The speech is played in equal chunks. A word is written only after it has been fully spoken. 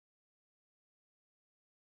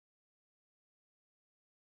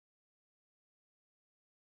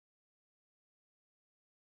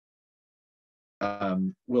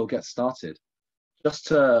we'll get started. Just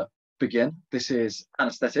to begin, this is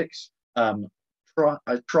Anaesthetics.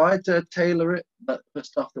 I tried to tailor it for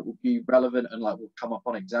stuff that will be relevant and like will come up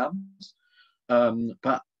on exams.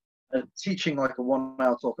 But teaching like a 1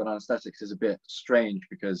 hour talk on anaesthetics is a bit strange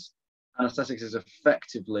because anaesthetics is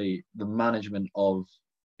effectively the management of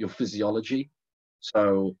your physiology.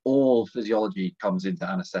 So all physiology comes into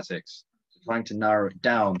anaesthetics. So trying to narrow it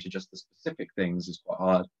down to just the specific things is quite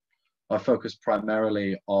hard. I focus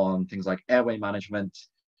primarily on things like airway management,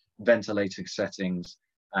 ventilating settings,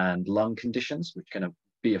 and lung conditions, which can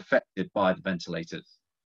be affected by the ventilators.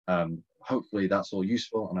 Hopefully that's all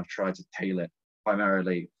useful, and I've tried to tailor it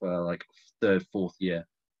primarily for like third, fourth year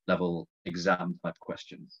level exam type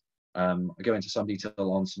questions. I go into some detail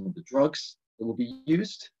on some of the drugs that will be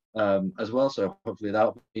used as well, so hopefully that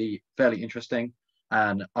will be fairly interesting.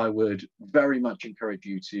 And I would very much encourage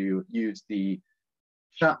you to use the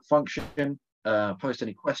chat function, post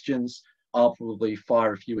any questions. I'll probably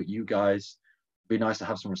fire a few at you guys. It'd be nice to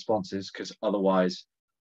have some responses because otherwise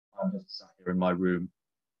I'm just sat here in my room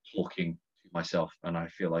talking to myself and I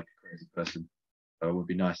feel like a crazy person. So it would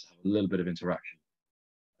be nice to have a little bit of interaction.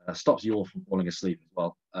 Stops you all from falling asleep as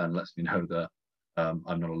well and lets me know that I'm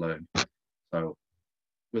not alone. So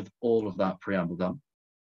with all of that preamble done,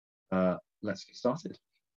 let's get started.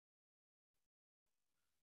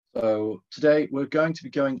 So today we're going to be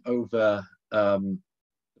going over the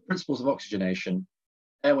principles of oxygenation,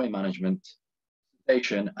 airway management,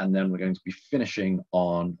 sedation, and then we're going to be finishing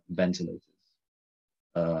on ventilators.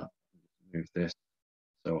 Move this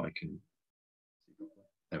so I can,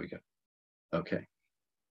 there we go. Okay.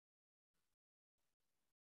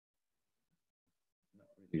 Not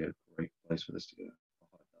really a great place for this to go.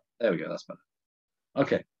 There we go, that's better.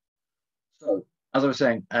 Okay. So as I was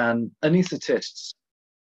saying, an anaesthetist's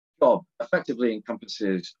job effectively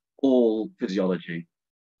encompasses all physiology.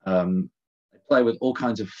 They play with all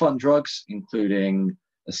kinds of fun drugs, including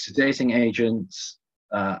sedating agents,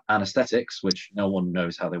 anesthetics, which no one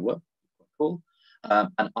knows how they work, quite cool,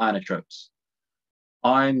 and inotropes.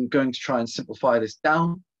 I'm going to try and simplify this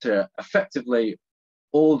down to effectively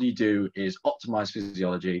all you do is optimize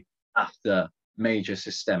physiology after major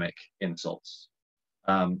systemic insults,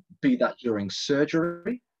 be that during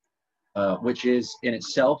surgery, which is in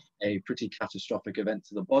itself a pretty catastrophic event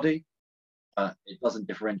to the body. It doesn't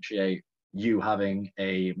differentiate you having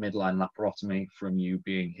a midline laparotomy from you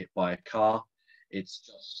being hit by a car. It's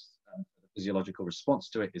just the physiological response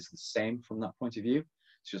to it is the same from that point of view.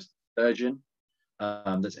 It's just the surgeon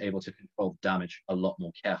that's able to control damage a lot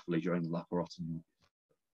more carefully during the laparotomy.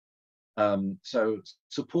 So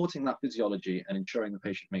supporting that physiology and ensuring the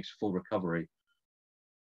patient makes full recovery.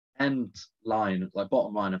 End line, like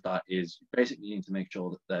bottom line of that is you basically need to make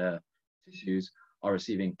sure that their tissues are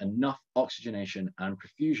receiving enough oxygenation and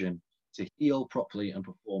perfusion to heal properly and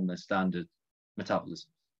perform their standard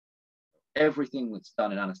metabolism. Everything that's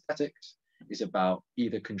done in anesthetics is about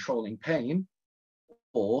either controlling pain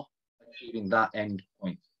or achieving that end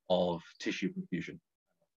point of tissue perfusion.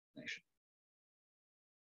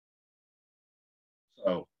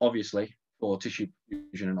 So obviously for tissue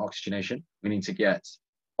perfusion and oxygenation, we need to get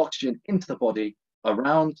oxygen into the body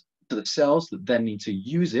around to the cells that then need to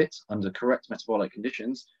use it under correct metabolic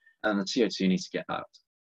conditions, and the CO2 needs to get out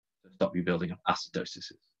to stop you building up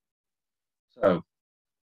acidosis. So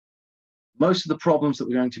most of the problems that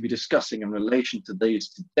we're going to be discussing in relation to these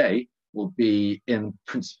today will be in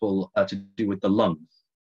principle to do with the lungs,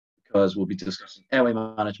 because we'll be discussing airway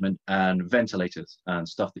management and ventilators and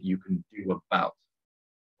stuff that you can do about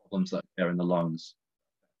problems that are in the lungs.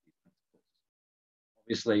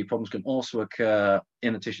 Obviously, problems can also occur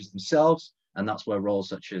in the tissues themselves, and that's where roles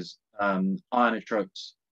such as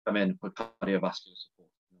inotropes come in for cardiovascular support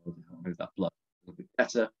in order to help move that blood a little bit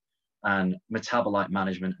better, and metabolite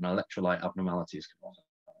management and electrolyte abnormalities can also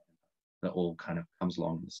that all kind of comes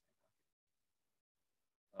along.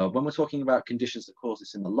 When we're talking about conditions that cause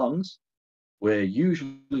this in the lungs, we're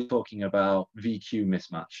usually talking about VQ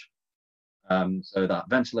mismatch. So that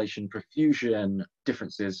ventilation perfusion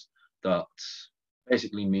differences that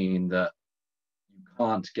basically mean that you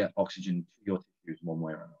can't get oxygen to your tissues one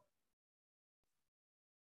way or another.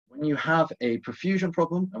 When you have a perfusion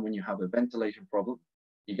problem and when you have a ventilation problem,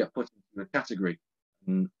 you get put into a category.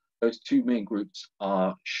 And those two main groups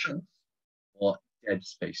are shunts or dead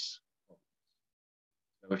space.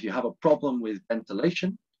 So if you have a problem with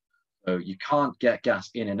ventilation, so you can't get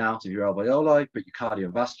gas in and out of your alveoli, but your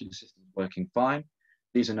cardiovascular system is working fine,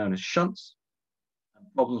 these are known as shunts. And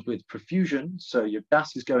problems with perfusion, so your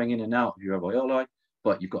gas is going in and out of your alveoli,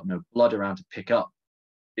 but you've got no blood around to pick up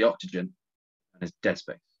the oxygen, and it's dead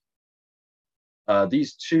space.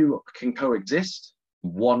 These two can coexist.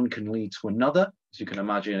 One can lead to another, as you can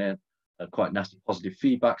imagine, a quite nasty positive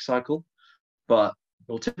feedback cycle. But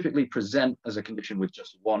it will typically present as a condition with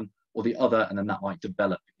just one or the other, and then that might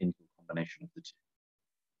develop into a combination of the two.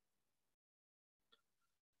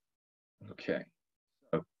 Okay,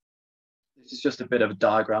 so this is just a bit of a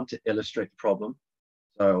diagram to illustrate the problem.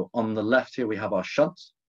 So on the left here, we have our shunt,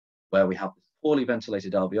 where we have this poorly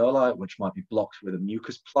ventilated alveoli, which might be blocked with a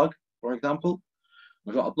mucus plug, for example.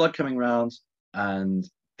 We've got our blood coming around, and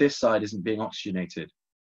this side isn't being oxygenated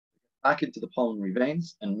back into the pulmonary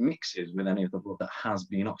veins and mixes with any of the blood that has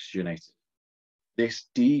been oxygenated. This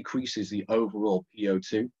decreases the overall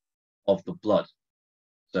PO2 of the blood.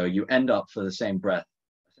 So you end up, for the same breath,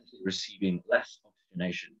 essentially receiving less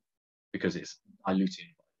oxygenation because it's diluted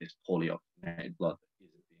by this poorly oxygenated blood that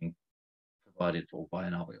is being provided for by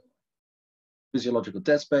an alveoli. Physiological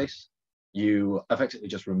dead space, you effectively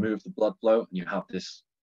just remove the blood flow and you have this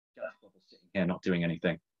gas bubble sitting here not doing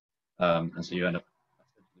anything. And so you end up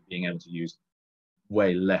being able to use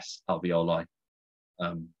way less alveoli.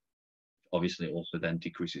 Obviously, it also then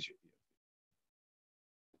decreases your PO2.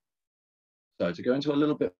 So to go into a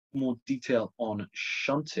little bit more detail on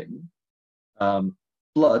shunting,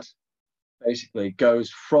 blood basically goes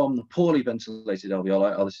from the poorly ventilated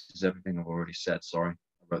alveoli. Oh, this is everything I've already said. Sorry,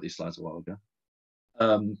 I wrote these slides a while ago.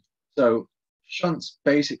 So shunts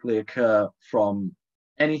basically occur from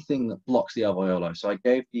anything that blocks the alveoli. So I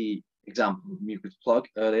gave the example of mucus plug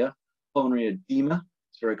earlier. Pulmonary edema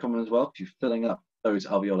is very common as well, if you're filling up those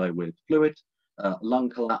alveoli with fluid, lung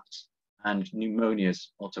collapse, and pneumonias,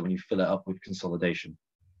 also when you fill it up with consolidation.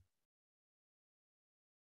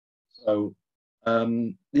 So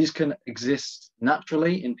these can exist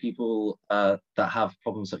naturally in people that have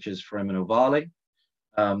problems such as foramen ovale,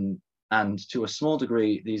 and to a small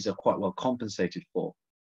degree, these are quite well compensated for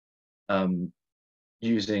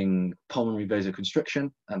using pulmonary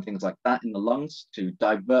vasoconstriction and things like that in the lungs to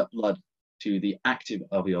divert blood to the active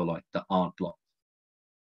alveoli that aren't blocked.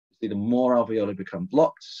 See, the more alveoli become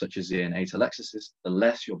blocked, such as in atelectasis, the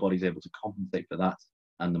less your body's able to compensate for that,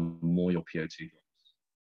 and the more your PO2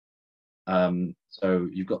 drops. So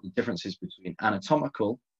you've got the differences between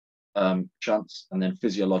anatomical shunts and then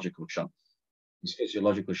physiological shunts. These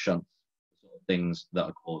physiological shunts are sort of things that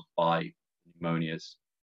are caused by pneumonias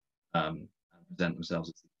and present themselves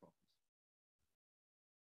as these problems.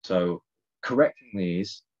 So correcting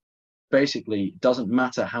these basically doesn't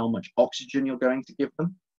matter how much oxygen you're going to give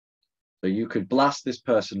them. So you could blast this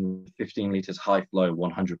person with 15 liters high flow,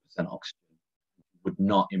 100% oxygen, would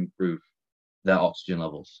not improve their oxygen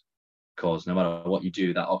levels, because no matter what you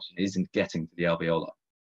do, that oxygen isn't getting to the alveoli.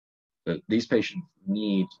 But these patients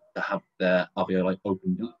need to have their alveoli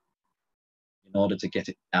opened up in order to get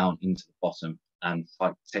it down into the bottom and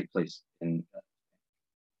take place in.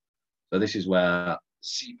 So this is where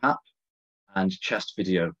CPAP and chest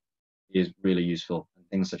video is really useful, and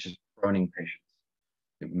things such as proning patients.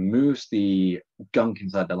 It moves the gunk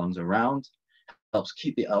inside their lungs around, helps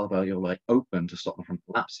keep the alveoli open to stop them from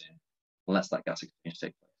collapsing, and lets that gas exchange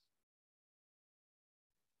take place.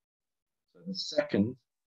 So the second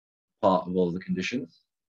part of all the conditions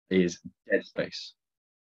is dead space.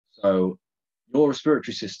 So your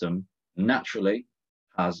respiratory system naturally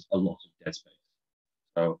has a lot of dead space.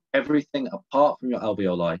 So everything apart from your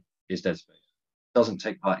alveoli is dead space. It doesn't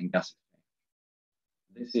take part in gas exchange.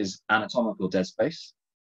 This is anatomical dead space.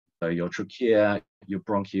 So your trachea, your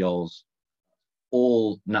bronchioles,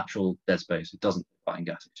 all natural dead space. It doesn't take part in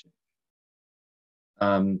gas exchange.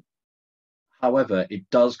 However, it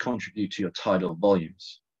does contribute to your tidal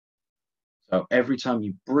volumes. So every time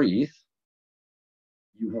you breathe,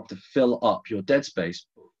 you have to fill up your dead space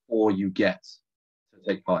before you get to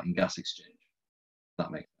take part in gas exchange.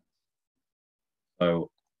 That makes sense.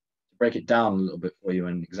 So to break it down a little bit for you,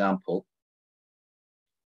 an example.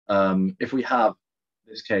 If we have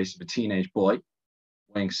this case of a teenage boy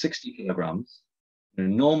weighing 60 kilograms, in a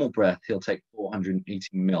normal breath, he'll take 480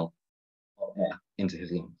 mil of air into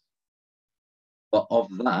his lungs. But of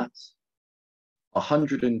that,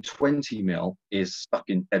 120 mil is stuck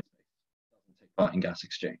in dead space, doesn't take part in gas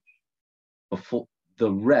exchange. Before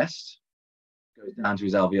the rest goes down to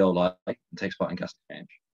his alveoli and takes part in gas exchange.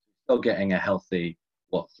 Still getting a healthy,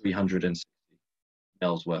 360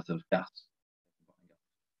 mils worth of gas.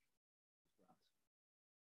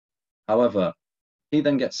 However, he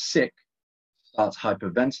then gets sick, starts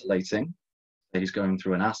hyperventilating, he's going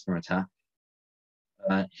through an asthma attack.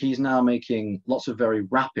 He's now making lots of very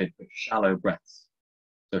rapid but shallow breaths.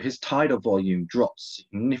 So his tidal volume drops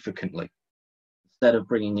significantly. Instead of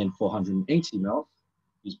bringing in 480 mils,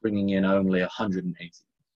 he's bringing in only 180,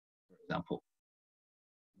 for example.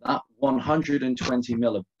 that 120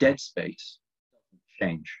 mil of dead space doesn't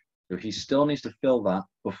change. So he still needs to fill that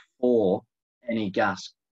before any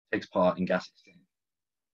gas takes part in gas exchange.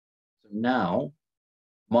 So now,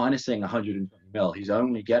 minusing 120 mil, he's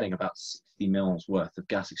only getting about 60 mils worth of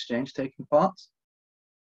gas exchange taking part.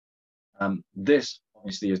 This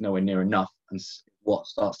obviously is nowhere near enough, and what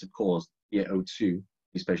starts to cause the O2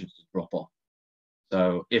 these patients to drop off.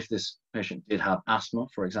 So if this patient did have asthma,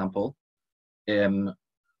 for example,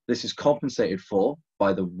 this is compensated for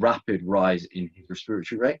by the rapid rise in his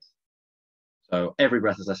respiratory rate. So every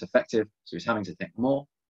breath is less effective, so he's having to think more.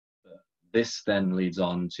 But this then leads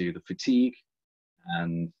on to the fatigue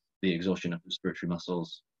and the exhaustion of respiratory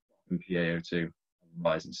muscles, and PaO2, and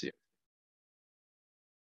rise in CO2.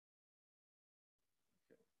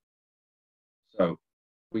 So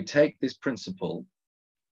we take this principle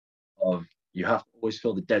of you have to always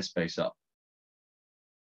fill the dead space up.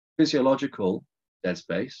 Physiological dead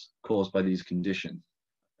space caused by these conditions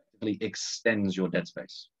effectively extends your dead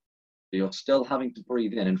space. So you're still having to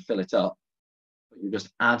breathe in and fill it up, but you're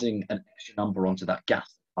just adding an extra number onto that gas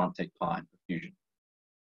that can't take part in perfusion.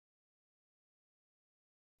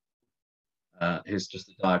 Here's just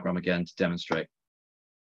the diagram again to demonstrate.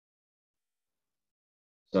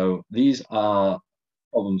 So these are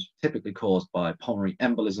problems typically caused by pulmonary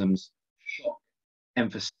embolisms, shock,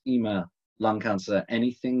 emphysema, lung cancer,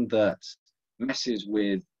 anything that messes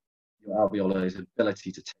with your alveoli's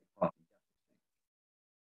ability to take part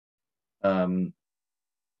in gas.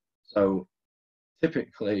 So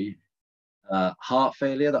typically, heart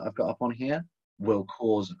failure that I've got up on here will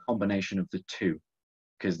cause a combination of the two,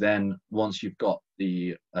 because then once you've got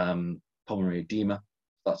the pulmonary edema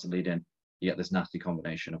starts to lead in, you get this nasty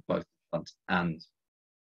combination of both shunt and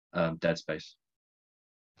dead space.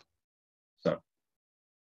 So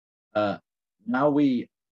now we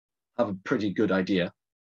have a pretty good idea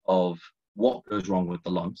of what goes wrong with the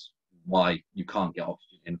lungs, why you can't get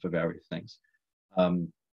oxygen in for various things.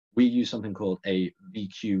 We use something called a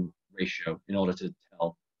VQ ratio in order to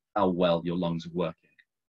tell how well your lungs are working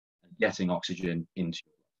and getting oxygen into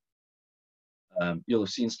your lungs. You'll have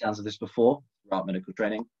seen scans of this before throughout medical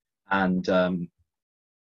training, and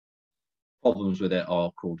problems with it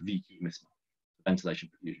are called VQ mismatch, ventilation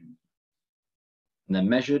perfusion. And they're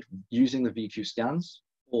measured using the VQ scans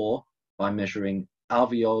or by measuring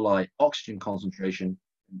alveoli oxygen concentration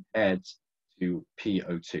compared to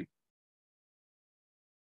PO2.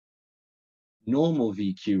 Normal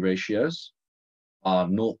VQ ratios are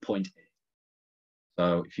 0.8.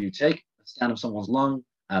 So if you take a scan of someone's lung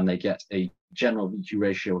and they get a general VQ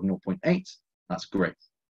ratio of 0.8, that's great.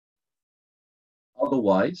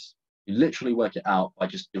 Otherwise, you literally work it out by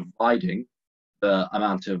just dividing the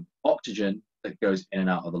amount of oxygen that goes in and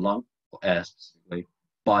out of the lung, or air specifically,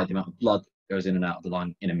 by the amount of blood that goes in and out of the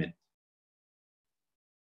lung in a minute.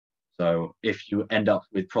 So if you end up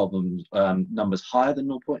with problems, numbers higher than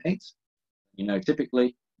 0.8, you know,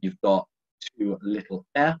 typically you've got too little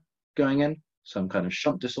air going in, some kind of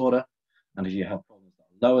shunt disorder. And if you have problems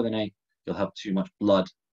that are lower than 8, you'll have too much blood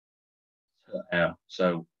to air,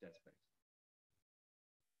 so dead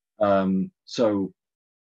space. So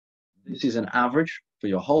this is an average for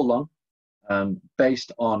your whole lung.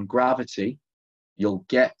 Based on gravity, you'll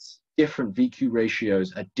get different VQ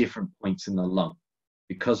ratios at different points in the lung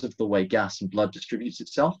because of the way gas and blood distributes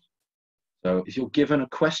itself. So if you're given a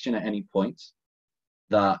question at any point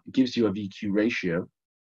that gives you a VQ ratio,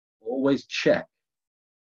 always check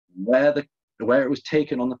where it was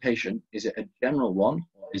taken on the patient. Is it a general one,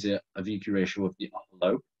 or is it a VQ ratio of the upper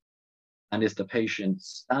lobe? And is the patient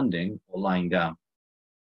standing or lying down?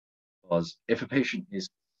 Because if a patient is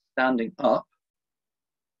standing up,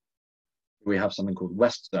 we have something called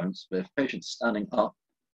West zones. But if a patient's standing up,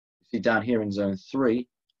 you see down here in zone 3,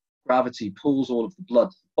 gravity pulls all of the blood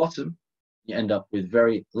to the bottom. You end up with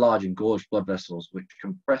very large engorged blood vessels which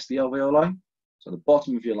compress the alveoli. So the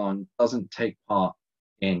bottom of your lung doesn't take part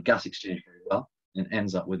in gas exchange very well and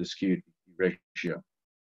ends up with a skewed ratio.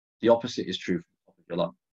 The opposite is true for the top of your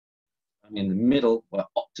lung. And in the middle, where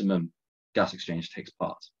optimum gas exchange takes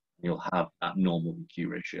part, you'll have that normal VQ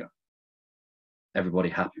ratio. Everybody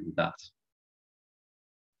happy with that?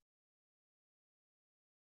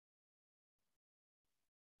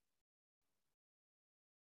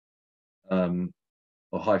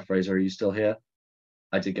 Oh, hi, Fraser, are you still here?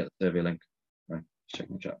 I did get the survey link. Right, check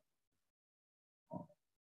my chat. Oh,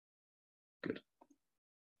 good.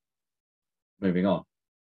 Moving on.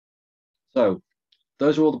 So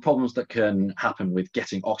those are all the problems that can happen with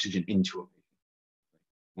getting oxygen into a patient,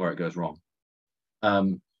 where it goes wrong.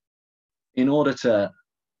 In order to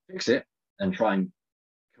fix it and try and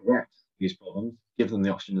correct these problems, give them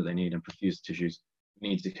the oxygen that they need and perfuse the tissues, we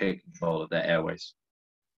need to take control of their airways.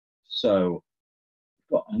 So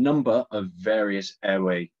we've got a number of various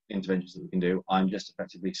airway interventions that we can do. I'm just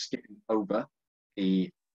effectively skipping over the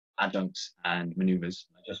adjuncts and maneuvers.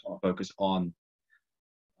 I just want to focus on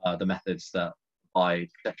the methods that by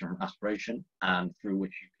protection from aspiration and through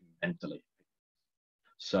which you can ventilate.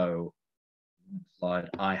 So, next slide,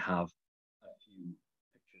 I have a few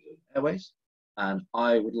pictures of airways, and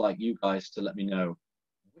I would like you guys to let me know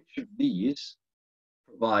which of these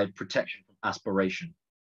provide protection from aspiration.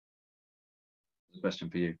 There's a question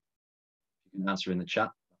for you. You can answer in the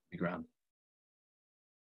chat, that'd be grand.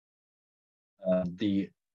 The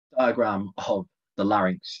diagram of the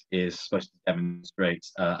larynx is supposed to demonstrate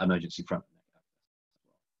emergency front neck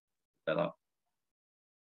access.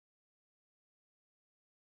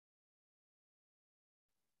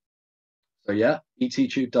 So yeah, ET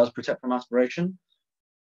tube does protect from aspiration.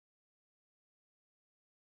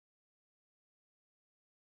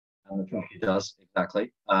 And the trachea does,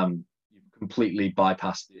 exactly. You completely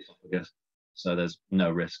bypass the esophagus, so there's no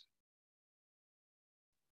risk.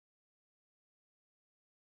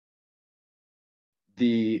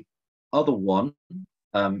 The other one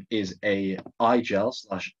is a iGel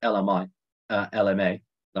 / LMA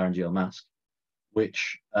laryngeal mask,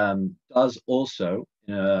 which does also,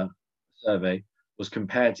 in a survey, was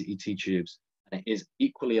compared to ET tubes, and it is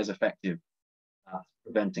equally as effective at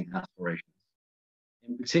preventing aspiration.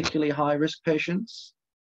 In particularly high-risk patients,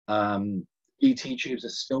 ET tubes are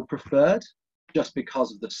still preferred just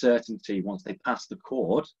because of the certainty once they pass the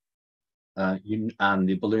cord and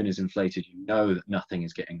the balloon is inflated, you know that nothing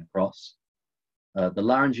is getting across. The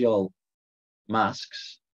laryngeal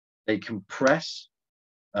masks, they compress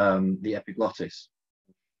the epiglottis,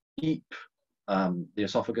 keep the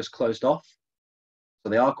esophagus closed off. So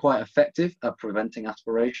they are quite effective at preventing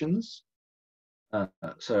aspirations.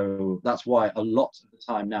 So that's why a lot of the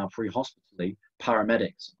time now, pre-hospitally,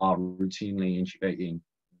 paramedics are routinely intubating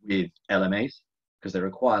with LMAs because they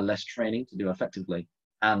require less training to do effectively,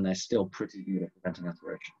 and they're still pretty good at preventing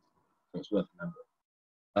aspiration. So it's worth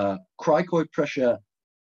remembering. Cricoid pressure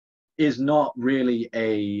is not really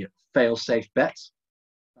a fail-safe bet.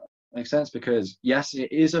 That makes sense, because yes,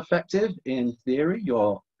 it is effective in theory.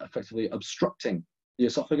 You're effectively obstructing the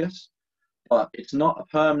esophagus, but it's not a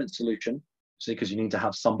permanent solution. See, because you need to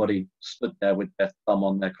have somebody stood there with their thumb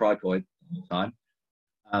on their cricoid all the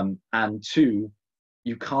time. And two,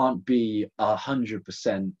 you can't be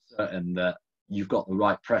 100% certain that you've got the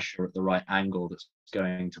right pressure at the right angle that's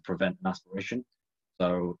going to prevent an aspiration.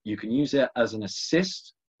 So you can use it as an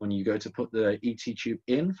assist when you go to put the ET tube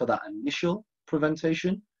in for that initial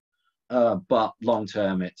preventation, but long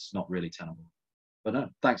term, it's not really tenable. But no,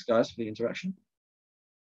 thanks guys for the interaction.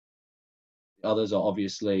 The others are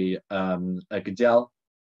obviously a Goodell,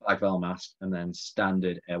 bag valve mask, and then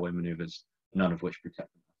standard airway maneuvers, none of which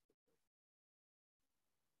protect them.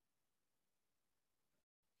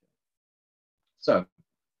 So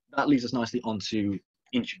that leads us nicely onto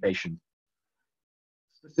intubation,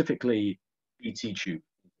 specifically ET tube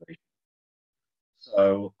intubation.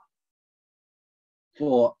 So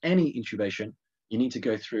for any intubation, you need to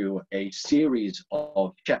go through a series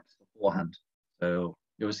of checks beforehand. So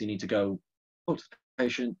you obviously need to go talk to the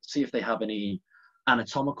patient, see if they have any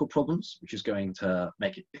anatomical problems, which is going to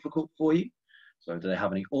make it difficult for you. So do they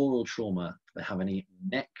have any oral trauma? Do they have any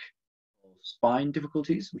neck or spine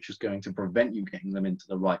difficulties, which is going to prevent you getting them into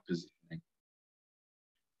the right positioning?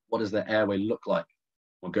 What does their airway look like?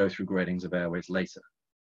 We'll go through gradings of airways later.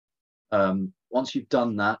 Once you've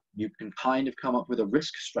done that, you can kind of come up with a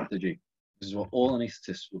risk strategy. This is what all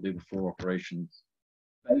anaesthetists will do before operations.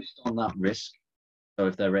 Based on that risk, so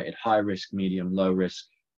if they're rated high risk, medium, low risk,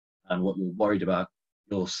 and what you're worried about,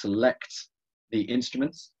 you'll select the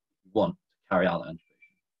instruments you want to carry out that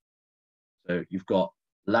intubation. So you've got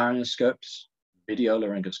laryngoscopes, video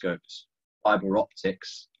laryngoscopes, fiber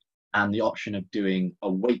optics, and the option of doing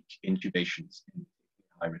awake intubations in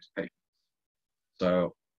high risk patients.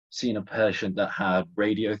 So seen a patient that had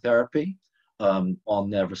radiotherapy on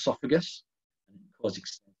their esophagus and caused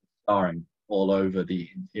extensive scarring all over the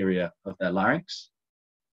interior of their larynx.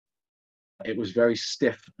 It was very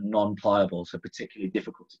stiff and non-pliable, so particularly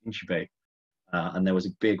difficult to intubate. And there was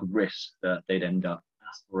a big risk that they'd end up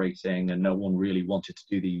aspirating, and no one really wanted to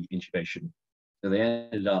do the intubation. So they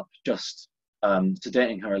ended up just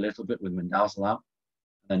sedating her a little bit with midazolam,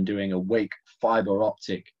 and then doing a wake fiber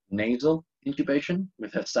optic nasal intubation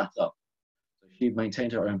with her sat up. So she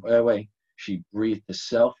maintained her own airway. She breathed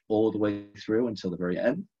herself all the way through until the very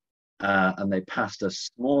end. And they passed a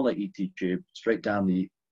smaller ET tube straight down the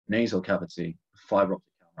nasal cavity, fiber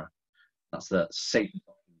optic camera. That's the safest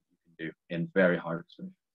option you can do in very high risk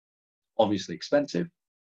patients. Obviously expensive,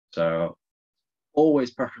 so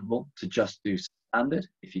always preferable to just do standard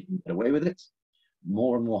if you can get away with it.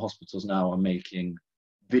 More and more hospitals now are making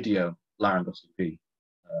video laryngoscopy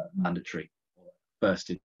mandatory, or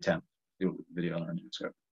first attempt video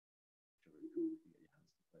laryngoscopy.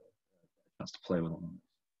 Chance to play with them.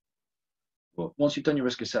 But once you've done your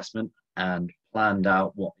risk assessment and planned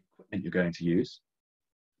out what equipment you're going to use,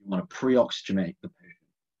 you want to pre-oxygenate the patient.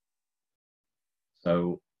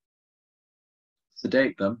 So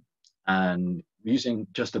sedate them, and using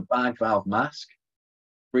just a bag valve mask,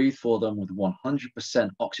 breathe for them with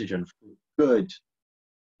 100% oxygen for a good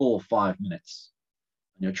 4 or 5 minutes.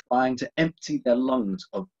 And you're trying to empty their lungs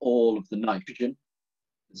of all of the nitrogen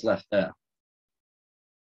that's left there.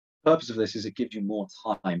 The purpose of this is it gives you more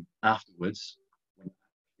time afterwards when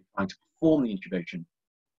you're trying to perform the intubation,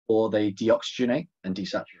 or they deoxygenate and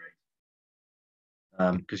desaturate.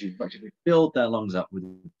 Because you've actually filled their lungs up with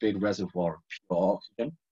a big reservoir of pure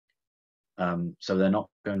oxygen. So they're not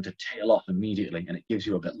going to tail off immediately, and it gives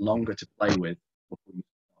you a bit longer to play with before you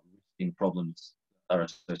start risking problems that are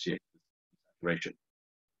associated with desaturation.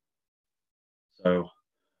 So,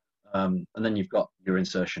 and then you've got your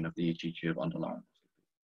insertion of the ET tube under laryngoscopy.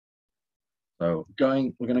 So we're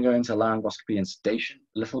going to go into laryngoscopy and sedation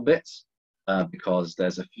a little bit, because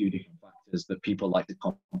there's a few different factors that people like to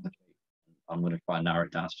complicate. I'm going to try and narrow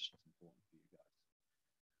it down to just what's important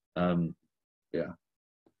for you guys. Yeah.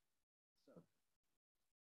 So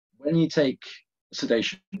when you take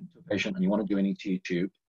sedation to a patient and you want to do an ET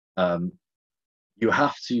tube, you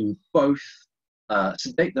have to both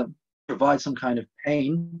sedate them, provide some kind of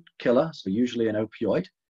pain killer, so usually an opioid,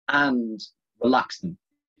 and relax them.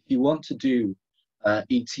 If you want to do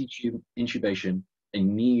ET tube intubation, they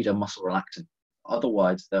need a muscle relaxant.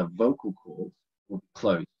 Otherwise, their vocal cords will be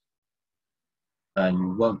closed, and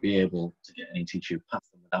you won't be able to get an ET tube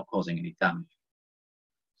past them without causing any damage.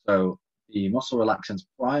 So the muscle relaxant's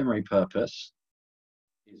primary purpose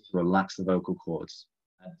is to relax the vocal cords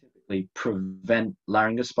and typically prevent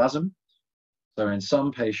laryngospasm. So in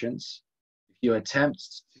some patients, if you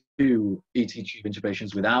attempt to do ET tube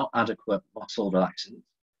intubations without adequate muscle relaxant,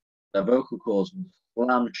 their vocal cords will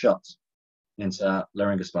slam shut into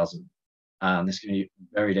laryngospasm. And this can be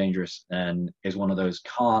very dangerous and is one of those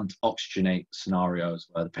can't oxygenate scenarios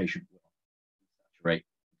where the patient will saturate,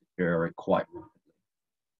 deteriorate quite rapidly.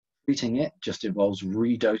 Treating it just involves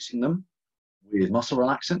redosing them with muscle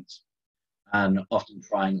relaxants and often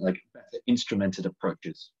trying like better instrumented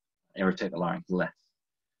approaches, irritate the larynx less,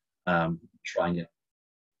 try and get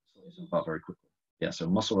yourself out very quickly. Yeah, so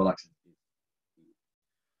muscle relaxant.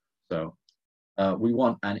 So we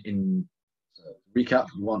want recap,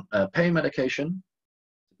 we want a pain medication,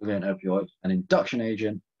 typically an opioid, an induction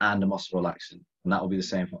agent, and a muscle relaxant. And that will be the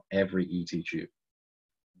same for every ET tube.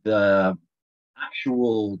 The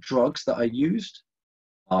actual drugs that are used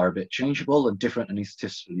are a bit changeable, and different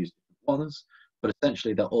anesthetists will use different ones, but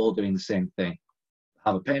essentially they're all doing the same thing. You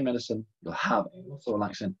have a pain medicine, you'll have a muscle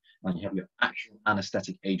relaxant, and you have your actual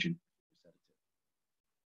anesthetic agent.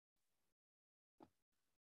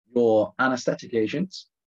 Your anesthetic agents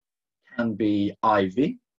can be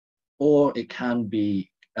IV, or it can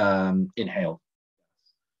be inhaled.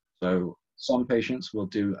 So some patients will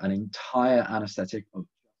do an entire anesthetic of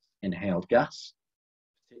inhaled gas,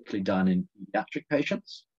 particularly done in pediatric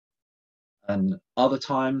patients. And other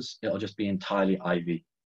times it'll just be entirely IV.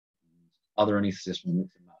 Other anesthetists will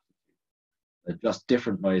mix and match. They're just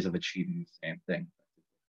different ways of achieving the same thing.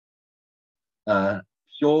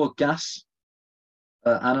 Pure gas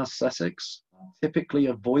anesthetics are typically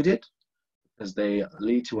avoided because they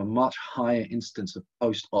lead to a much higher instance of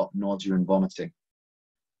post-op nausea and vomiting.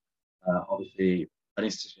 Obviously,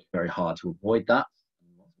 anesthetics is very hard to avoid that.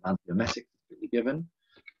 Antiemetics is typically given.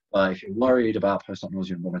 But if you're worried about post-op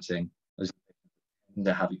nausea and vomiting, those tend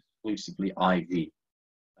to have exclusively IV analgesics.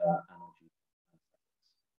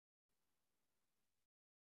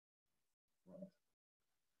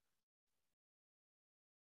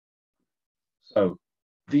 So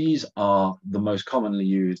these are the most commonly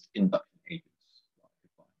used induction agents.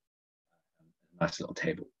 Nice little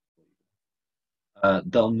table.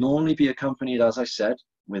 They'll normally be accompanied, as I said,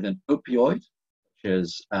 with an opioid, which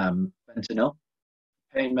is fentanyl,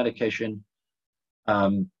 pain medication,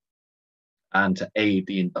 and to aid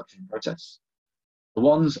the induction process. The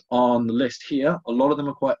ones on the list here, a lot of them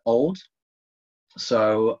are quite old.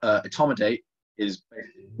 So etomidate is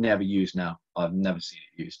basically never used now. I've never seen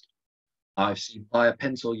it used. I've seen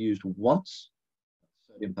thiopental used once,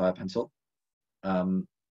 sodium thiopental.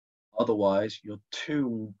 Otherwise, your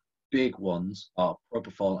two big ones are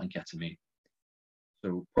propofol and ketamine.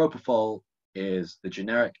 So propofol is the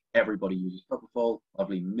generic, everybody uses propofol,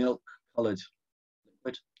 lovely milk-colored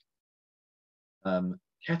liquid.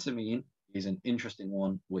 Ketamine is an interesting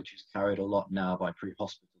one, which is carried a lot now by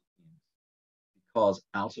pre-hospital teams, because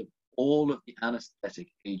out of all of the anesthetic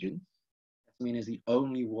agents, ketamine is the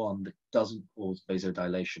only one that doesn't cause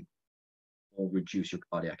vasodilation or reduce your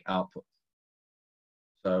cardiac output.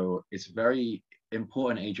 So it's a very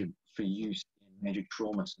important agent for use in major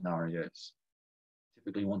trauma scenarios.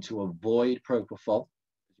 Typically want to avoid propofol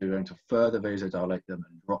because you're going to further vasodilate them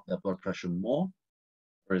and drop their blood pressure more,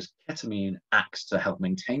 whereas ketamine acts to help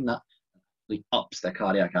maintain that and actually ups their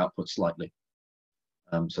cardiac output slightly.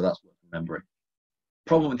 So that's worth remembering.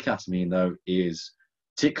 Problem with ketamine, though, is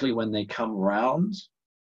particularly when they come round,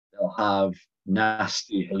 they'll have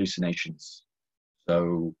nasty hallucinations.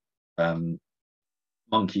 So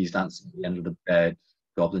monkeys dancing at the end of the bed,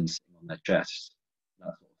 goblins sitting on their chest, that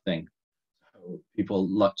sort of thing. So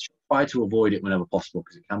people try to avoid it whenever possible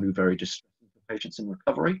because it can be very distressing for patients in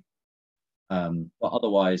recovery. But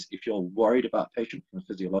otherwise, if you're worried about patients from a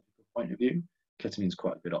physiological point of view, ketamine is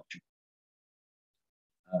quite a good option.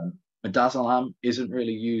 Midazolam isn't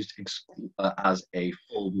really used as a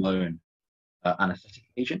full-blown anesthetic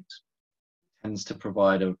agent. It tends to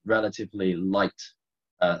provide a relatively light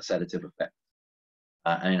sedative effect.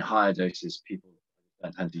 And in higher doses, people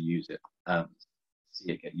don't tend to use it,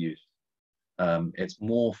 see it get used. It's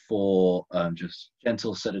more for just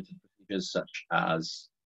gentle sedative procedures such as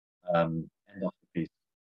endoscopies.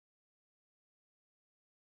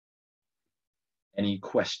 Any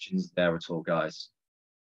questions there at all, guys,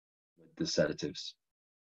 with the sedatives?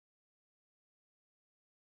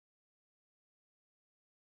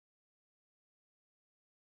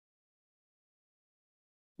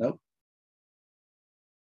 Nope.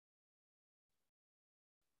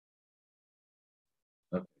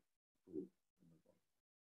 Okay. Cool.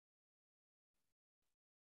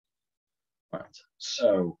 Right.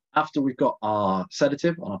 So after we've got our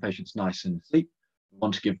sedative on our patients nice and asleep, we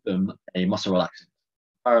want to give them a muscle relaxant.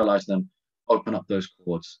 Paralyze them, open up those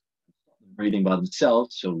cords, stop them breathing by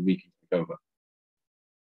themselves so we can take over.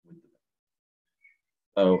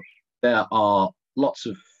 So there are lots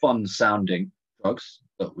of fun sounding drugs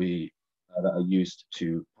that that are used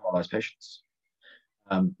to paralyze patients.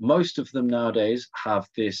 Most of them nowadays have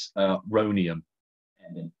this rhonium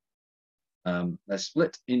ending. They're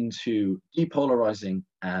split into depolarizing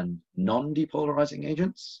and non-depolarizing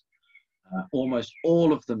agents. Almost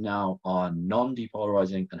all of them now are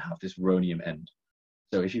non-depolarizing and have this rhonium end.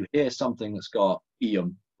 So if you hear something that's got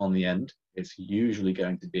ium on the end, it's usually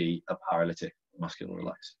going to be a paralytic muscular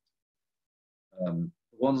relaxant. The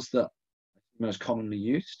ones that are most commonly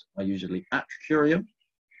used are usually atracurium,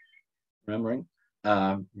 remembering,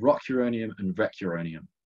 rocuronium and vecuronium.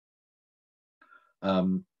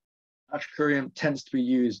 Atracurium tends to be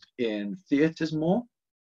used in theatres more,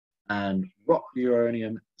 and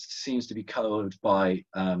rocuronium seems to be covered by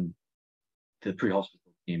the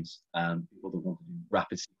pre-hospital teams and people that want to do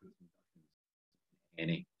rapid sequence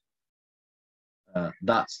inductions.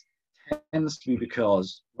 That tends to be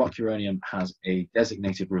because rocuronium has a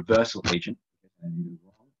designated reversal agent,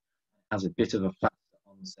 has a bit of a faster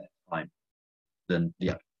onset time than the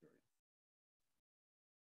atracurium.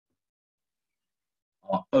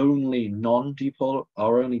 Our only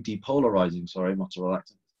depolarizing, muscle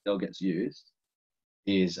relaxant still gets used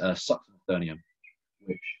is succinylthonium,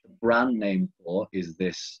 which the brand name for is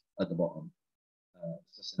this at the bottom,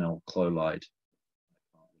 succinyl chloride.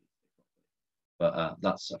 But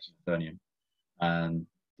that's succinylthonium. And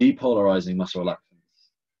depolarizing muscle relaxants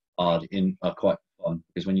are quite fun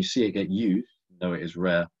because when you see it get used, though it is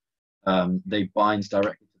rare, they bind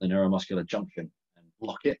directly to the neuromuscular junction and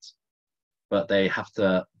block it, but they have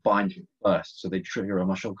to bind it first, so they trigger a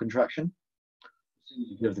muscle contraction. As soon as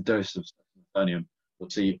you give the dose of succinylthonium, you'll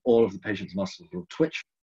see all of the patient's muscles will twitch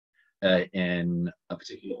in a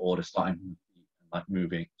particular order, starting like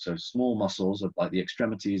moving. So small muscles of like the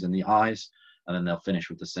extremities and the eyes, and then they'll finish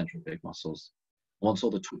with the central big muscles. Once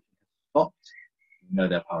all the twitching has stopped, you know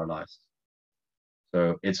they're paralyzed.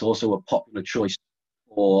 So it's also a popular choice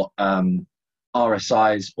for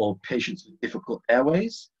RSIs or patients with difficult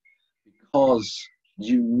airways, because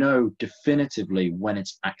you know definitively when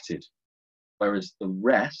it's acted, whereas the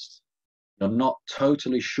rest, you're not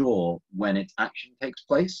totally sure when its action takes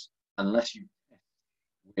place unless you test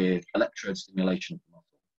with electrode stimulation of the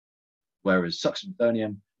muscle. Whereas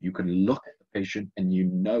succinylthonium, you can look at the patient and you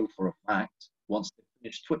know for a fact once they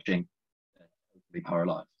finish twitching, they're totally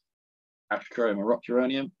paralyzed. Atracurium or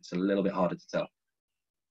rocuronium, it's a little bit harder to tell.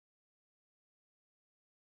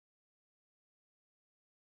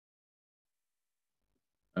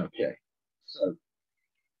 Okay, so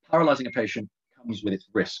paralyzing a patient comes with its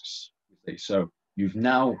risks. So you've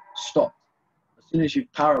now stopped. As soon as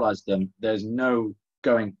you've paralyzed them, there's no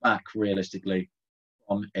going back realistically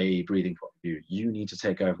from a breathing point of view. You need to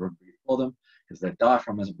take over and breathe for them because their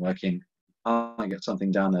diaphragm isn't working. You can't get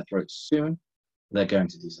something down their throat soon, they're going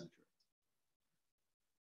to desaturate.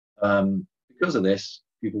 Because of this,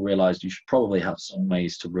 people realized you should probably have some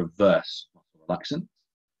ways to reverse muscle relaxant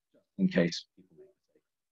in case people make mistakes.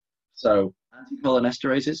 So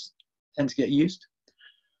anticholinerasterases tend to get used.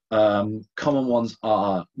 Common ones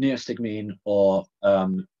are neostigmine or let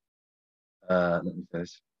me say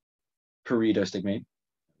this, pyridostigmine.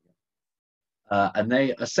 And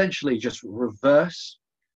they essentially just reverse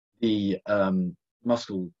the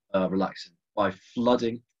muscle relaxant by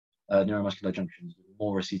flooding neuromuscular junctions with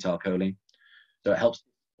more acetylcholine. So it helps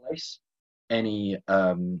displace any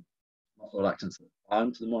muscle relaxants that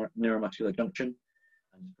bind to the neuromuscular junction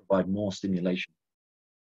and provide more stimulation.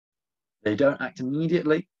 They don't act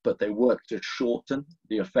immediately, but they work to shorten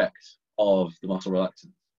the effect of the muscle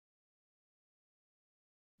relaxants.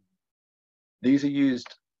 These are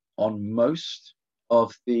used on most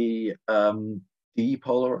of the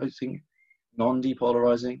depolarizing,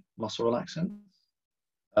 non-depolarizing muscle relaxants,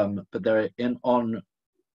 but they're on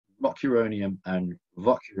rocuronium and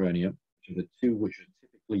vocuronium, which are the two which are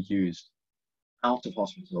typically used out of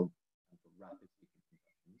hospital for rapid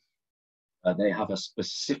infections. They have a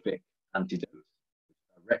specific antidote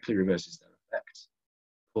which directly reverses their effect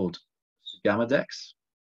called Sugammadex.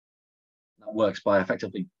 That works by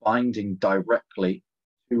effectively binding directly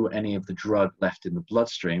to any of the drug left in the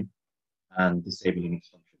bloodstream and disabling its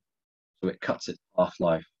function. So it cuts its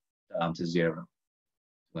half-life down to 0,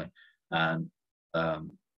 and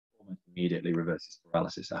almost immediately reverses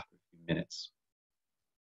paralysis after a few minutes.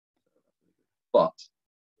 But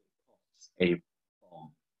it costs a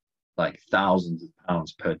bomb, like thousands of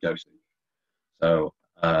pounds per dosage. So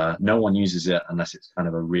no one uses it unless it's kind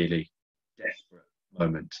of a really desperate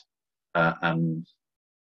moment. And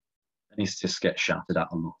anaesthetists get shouted at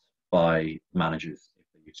a lot by managers if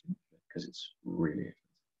they use it because it's really expensive.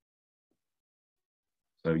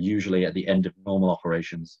 So usually at the end of normal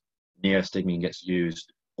operations, neostigmine gets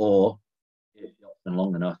used, or if it's been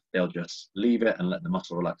long enough, they'll just leave it and let the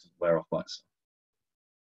muscle relaxant wear off by itself.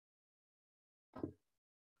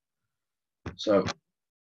 So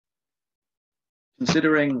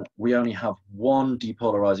considering we only have one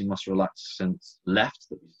depolarizing muscle relaxant left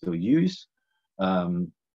that we still use, I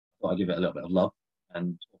thought I'd give it a little bit of love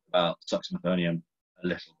and talk about succinylcholine a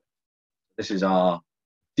little bit. This is our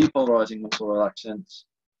depolarizing muscle relaxant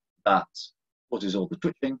that causes all the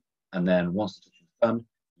twitching, and then once the twitching is done,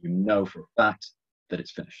 you know for a fact that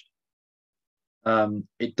it's finished.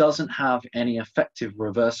 It doesn't have any effective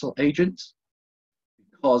reversal agent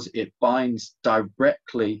because it binds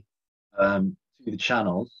directly to the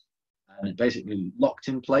channels, and it basically locked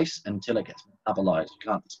in place until it gets metabolized.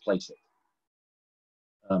 You can't displace it.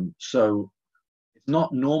 So it's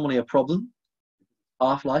not normally a problem.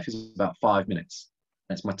 Half-life is about 5 minutes,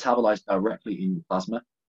 and it's metabolized directly in your plasma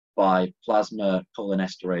by plasma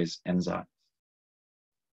cholinesterase enzymes.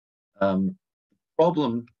 The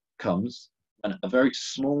problem comes when a very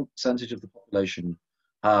small percentage of the population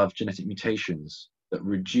have genetic mutations that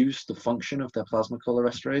reduce the function of their plasma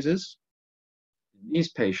cholinesterases. In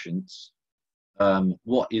these patients,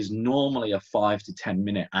 what is normally a 5 to 10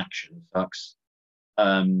 minute action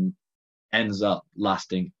ends up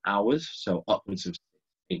lasting hours, so upwards of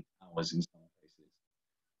 8 hours in some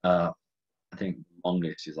cases. I think the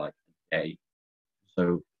longest is like a day.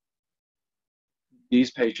 So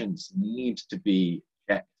these patients need to be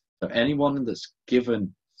checked. So anyone that's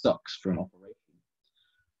given sucks for an operation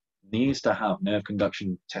needs to have nerve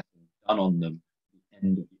conduction testing done on them at the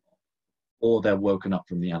end of the op, or they're woken up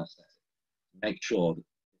from the anesthetic. Make sure that this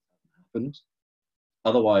hasn't happened.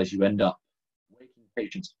 Otherwise, you end up waking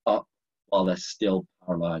patients up while they're still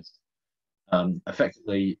paralyzed,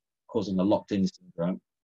 effectively causing a locked-in syndrome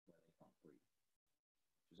where they can't breathe.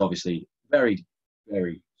 It's obviously very,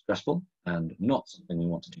 very stressful and not something we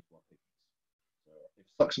want to do to our patients. So if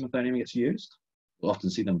succinylcholine gets used, we'll often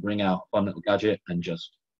see them bring out a fun little gadget and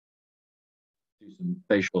just do some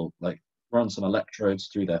facial, like run some electrodes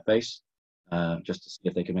through their face, just to see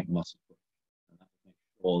if they can make the muscle push. And that will make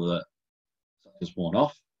sure that suck is worn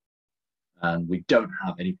off, and we don't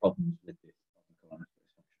have any problems with this.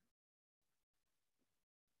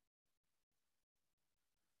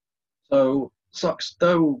 So sucks,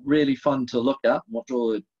 though really fun to look at, watch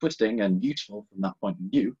all the twisting and useful from that point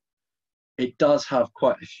of view, it does have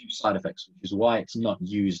quite a few side effects, which is why it's not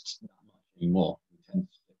used that much anymore. We tend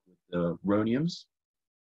to stick with the rhoniums.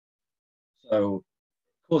 So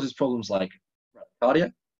it causes problems like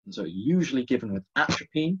bradycardia, and so usually given with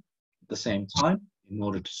atropine at the same time in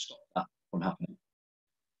order to stop that from happening.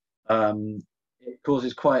 It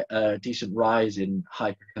causes quite a decent rise in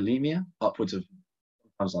hyperkalemia, upwards of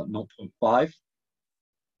sometimes like 0.5, which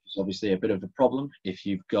is obviously a bit of a problem if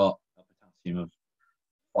you've got a potassium of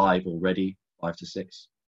 5 already, 5 to 6.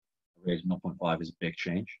 A raise of 0.5 is a big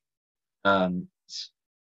change. It's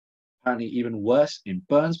apparently even worse in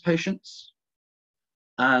burns patients.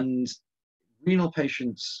 And renal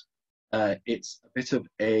patients, it's a bit of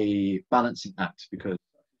a balancing act because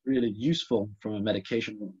it's really useful from a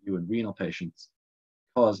medication point of view in renal patients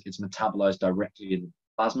because it's metabolized directly in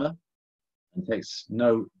plasma and takes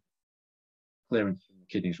no clearance from the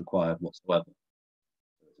kidneys required whatsoever.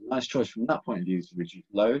 So it's a nice choice from that point of view to reduce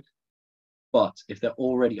load. But if they're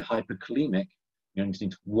already hyperkalemic, you need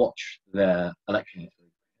to watch their electrolytes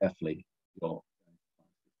very carefully.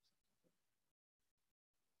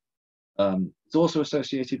 It's also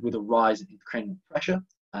associated with a rise in intracranial pressure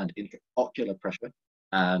and intraocular pressure.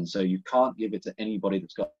 And so you can't give it to anybody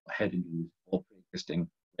that's got head injuries or pre-existing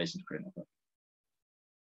raised intracranial pressure.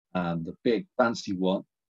 And the big fancy one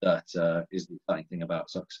that is the exciting thing about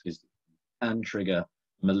SUX is it can trigger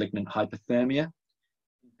malignant hypothermia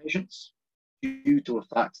in patients due to a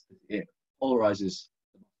fact that it polarizes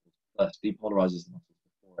the muscles first, depolarizes the muscles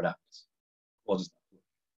before it acts, causes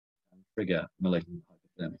that to trigger malignant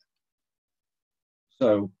hypothermia.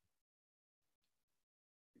 So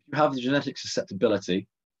if you have the genetic susceptibility,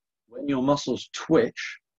 when your muscles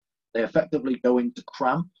twitch, they effectively go into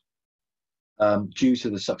cramp due to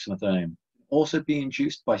the succinylcholine. Also be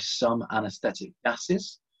induced by some anesthetic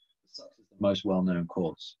gases. Such is the most well-known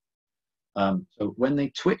cause. So when they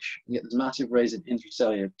twitch, you get this massive raise in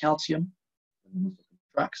intracellular calcium, when the muscle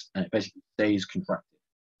contracts, and it basically stays contracted.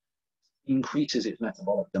 It increases its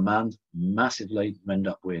metabolic demand massively. You end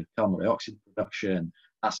up with carbon dioxide production,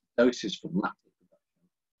 acidosis from lactate production,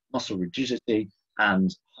 muscle rigidity,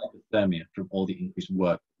 and hypothermia from all the increased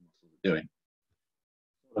work the muscles are doing.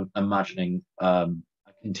 Sort of imagining a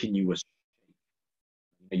continuous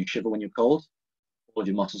shake. You shiver when you're cold, all of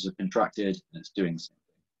your muscles are contracted, and it's doing the same thing.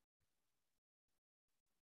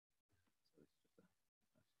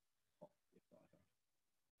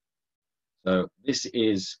 So this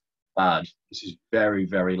is bad. This is very,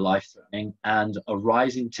 very life-threatening, and a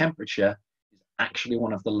rising temperature is actually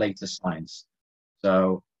one of the later signs.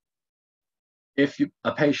 So if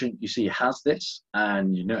a patient you see has this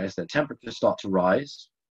and you notice their temperatures start to rise,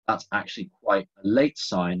 that's actually quite a late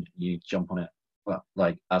sign. You jump on it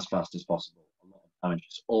like as fast as possible. A lot of damage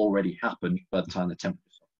has already happened by the time the temperature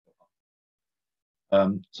starts to go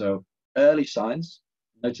up. So early signs,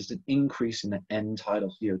 notice an increase in the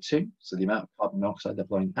end-tidal CO2, so the amount of carbon monoxide they're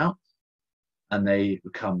blowing out, and they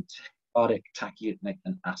become tachycardic, tachypneic,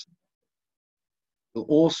 and asymptotic. You'll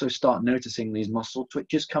also start noticing these muscle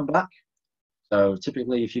twitches come back. So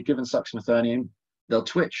typically, if you're given succinylcholine, they'll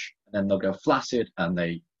twitch, and then they'll go flaccid, and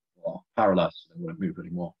they are paralyzed, so they won't move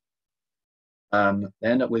anymore. They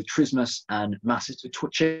end up with trismus and masseter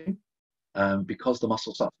twitching because the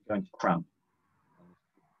muscle starts going to cramp.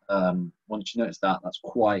 Once you notice that, that's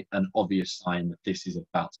quite an obvious sign that this is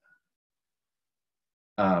about to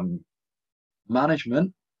happen.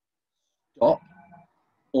 Management, stop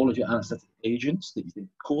all of your anesthetic agents that you think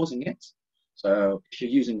are causing it. So if you're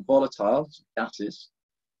using volatiles, gases,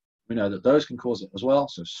 we know that those can cause it as well.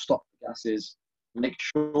 So stop the gases. Make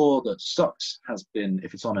sure that SUX has been,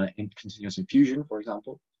 if it's on a continuous infusion, for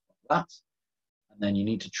example, that. And then you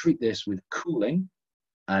need to treat this with cooling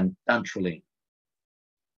and dantrolene.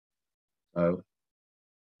 So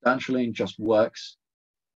dantrolene just works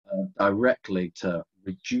directly to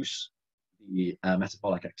reduce the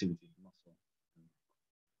metabolic activity of the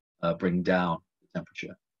muscle, bring down the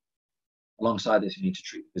temperature. Alongside this, you need to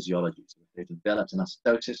treat the physiology. So if they've developed an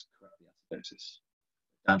acidosis, correct the acidosis.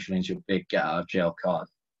 Dantrolene is your big get out of jail card.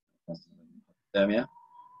 Hypothermia,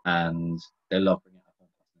 and they love bringing up on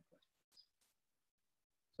questions.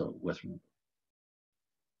 So worth remembering.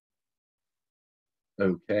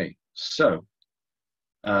 Okay, so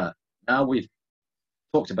now we've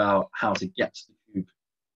talked about how to get the tube,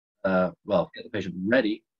 get the patient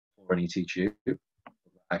ready for an ET tube,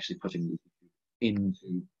 actually putting the tube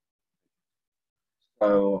into.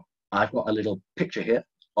 So I've got a little picture here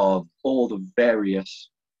of all the various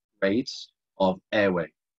grades of airway,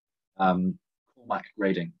 Cormack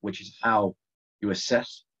grading, which is how you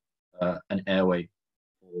assess an airway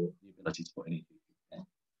for the ability to put an ET tube in.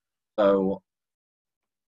 So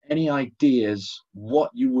any ideas what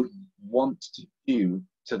you would want to do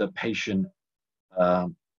to the patient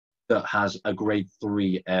that has a grade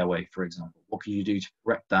 3 airway, for example? What can you do to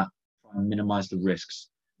correct that, try and minimize the risks,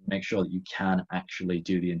 make sure that you can actually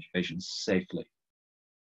do the intubation safely?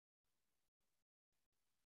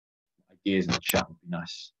 Ideas in the chat would be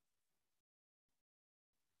nice.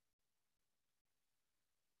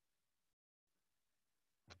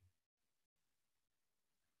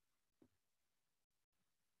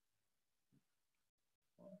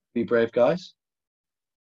 Be brave, guys.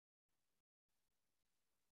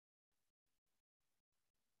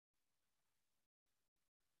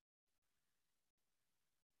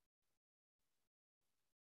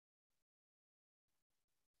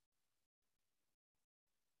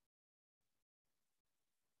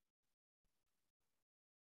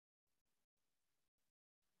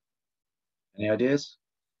 Any ideas?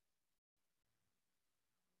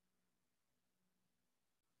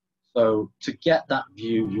 So to get that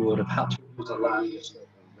view, you would have had to put a laryngoscope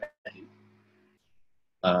already,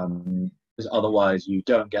 because otherwise you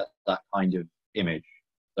don't get that kind of image.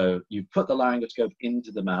 So you put the laryngoscope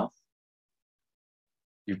into the mouth,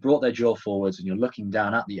 you've brought their jaw forwards, and you're looking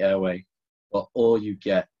down at the airway, but all you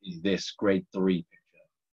get is this grade 3 picture.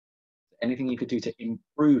 Anything you could do to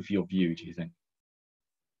improve your view, do you think?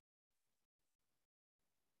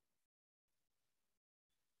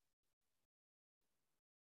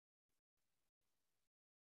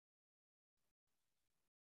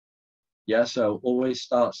 Yeah, so always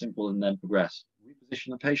start simple and then progress.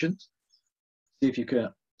 Reposition the patient. See if you can,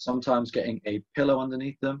 sometimes getting a pillow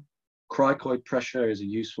underneath them. Cricoid pressure is a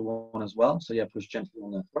useful one as well. So yeah, push gently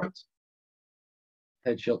on their throat.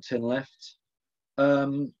 Head shot, chin lift.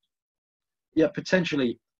 Yeah,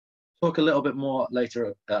 potentially talk a little bit more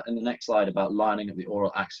later in the next slide about lining of the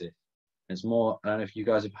oral axis. It's more, I don't know if you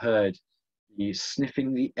guys have heard the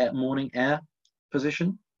sniffing the morning air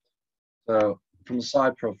position. So from the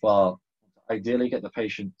side profile, ideally get the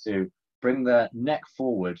patient to bring their neck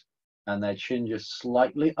forward and their chin just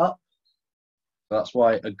slightly up. That's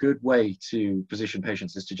why a good way to position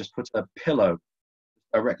patients is to just put a pillow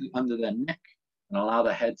directly under their neck and allow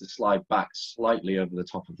the head to slide back slightly over the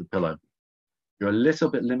top of the pillow. You're a little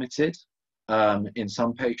bit limited in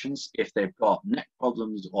some patients if they've got neck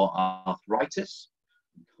problems or arthritis.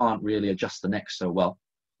 You can't really adjust the neck so well.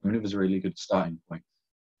 I mean, it was a really good starting point.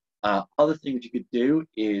 Other things you could do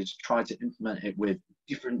is try to implement it with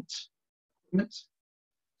different equipment.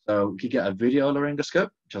 So we could get a video laryngoscope,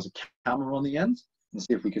 which has a camera on the end, and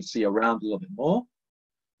see if we could see around a little bit more.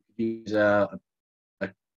 We could use a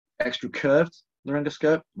extra curved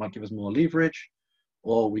laryngoscope, might give us more leverage,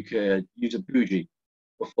 or we could use a bougie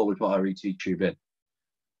before we put our ET tube in.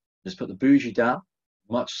 Just put the bougie down,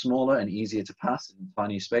 much smaller and easier to pass in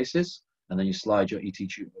tiny spaces, and then you slide your ET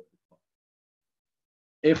tube over the top.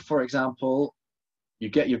 If, for example, you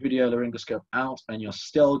get your video laryngoscope out and you're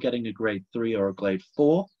still getting a grade 3 or a grade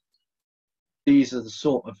 4, these are the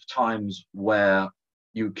sort of times where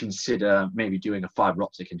you consider maybe doing a fiber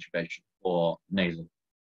optic intubation or nasal.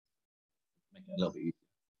 Make it a little bit easier.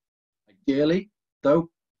 Ideally, though,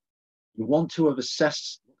 you want to have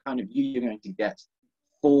assessed what kind of view you're going to get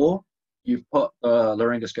before you've put the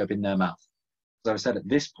laryngoscope in their mouth. As I said, at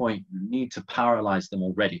this point, you need to paralyze them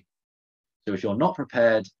already. So if you're not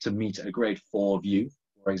prepared to meet a grade 4 view,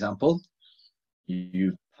 for example,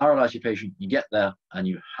 you paralyze your patient, you get there, and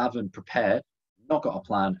you haven't prepared, not got a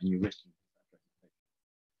plan, and you risk it.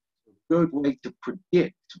 A good way to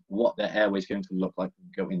predict what their airway is going to look like when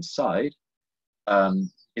you go inside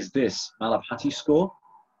is this Malapati score,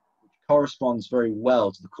 which corresponds very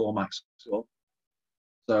well to the Cormac score.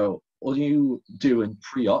 So all you do in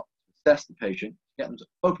pre-op, assess the patient, get them to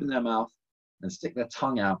open their mouth and stick their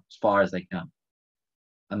tongue out as far as they can.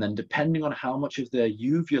 And then depending on how much of their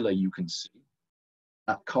uvula you can see,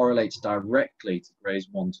 that correlates directly to grades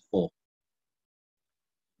 1 to 4.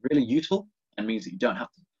 Really useful and means that you don't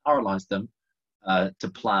have to paralyze them to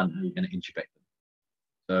plan how you're going to intubate them.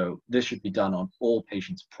 So this should be done on all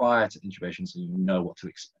patients prior to intubation so you know what to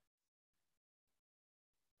expect.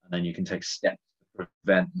 And then you can take steps to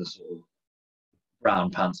prevent the sort of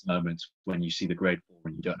brown pants moment when you see the grade 4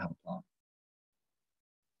 and you don't have a plan.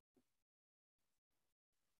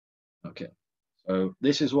 Okay, so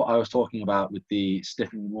this is what I was talking about with the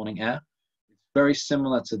stiffening the morning air. It's very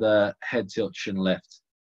similar to the head tilt chin lift,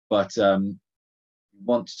 but you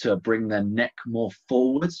want to bring their neck more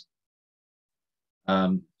forwards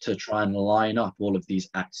to try and line up all of these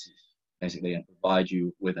axes, basically, and provide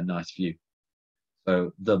you with a nice view.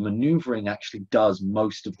 So the maneuvering actually does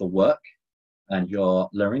most of the work, and your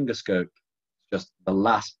laryngoscope, just the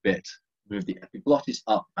last bit, move the epiglottis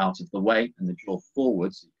up out of the way and the jaw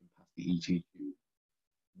forward so you can pass the ET tube.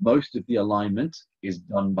 most of the alignment is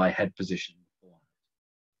done by head position beforehand.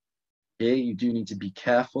 Here, you do need to be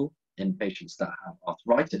careful in patients that have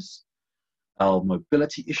arthritis or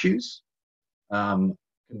mobility issues. Can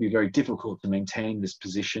be very difficult to maintain this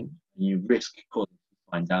position, and you risk causing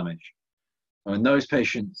fine damage. So in those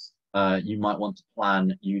patients, you might want to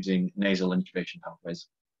plan using nasal intubation pathways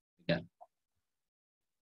again.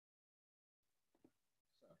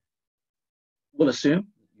 We'll assume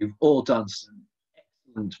you've all done some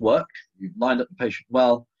excellent work, you've lined up the patient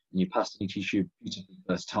well, and you passed an ET tube beautifully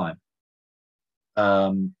the first time.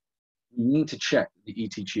 You need to check that the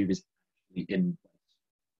ET tube is actually in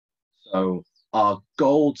place. So our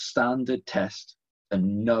gold standard test to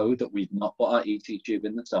know that we've not put our ET tube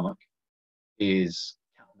in the stomach is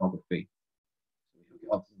capnography. So we hook it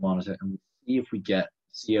up to the monitor and we see if we get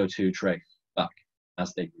CO2 trace back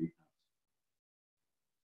as they breathe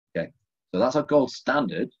out. Okay, so that's our gold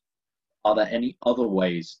standard. Are there any other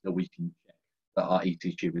ways that we can check that our ET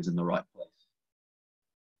tube is in the right place?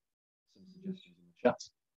 Some suggestions in the chat.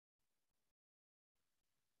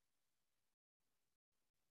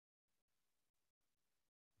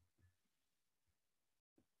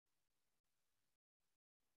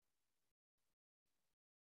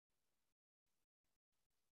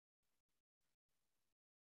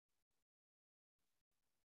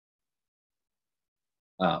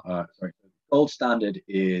 Sorry. Gold standard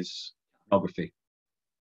is capnography.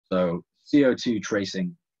 So CO2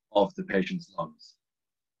 tracing of the patient's lungs.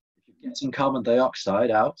 If you're getting carbon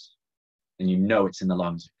dioxide out, then you know it's in the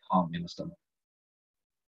lungs. It can't be in the stomach.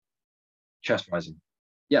 Chest rising.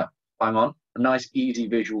 Yeah, bang on. A nice, easy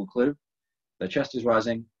visual clue. The chest is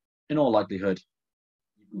rising. In all likelihood,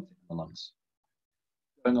 you've got it in the lungs.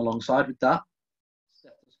 Going alongside with that,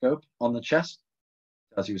 stethoscope on the chest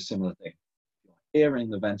tells you a similar thing. If you're hearing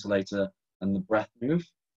the ventilator and the breath move,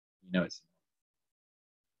 you know it's.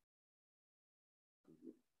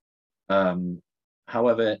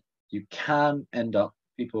 However, you can end up,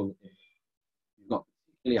 people, if you've got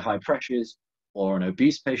particularly high pressures or an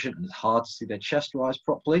obese patient and it's hard to see their chest rise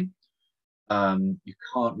properly, you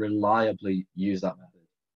can't reliably use that method.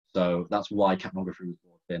 So that's why capnography was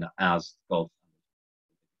brought in as gold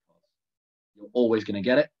standard. You're always going to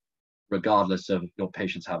get it, regardless of your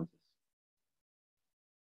patient's habits.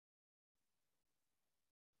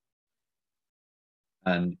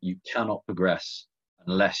 And you cannot progress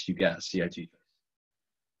unless you get a CO2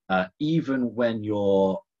 trace. Even when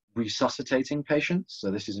you're resuscitating patients, so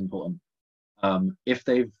this is important. If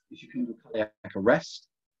you can do cardiac arrest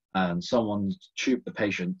and someone's tubed the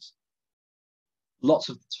patient, lots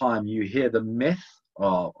of the time you hear the myth,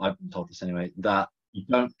 or I've been told this anyway, that you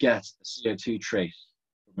don't get a CO2 trace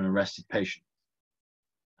from an arrested patient.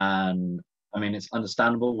 And I mean, it's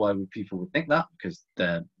understandable why people would think that, because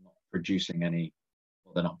they're not producing any,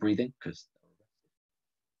 or they're not breathing because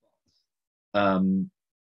they're arrested.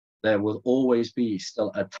 There will always be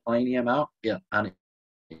still a tiny amount, yeah, and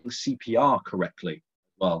CPR correctly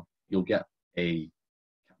as well, you'll get a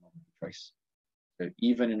capnography trace. So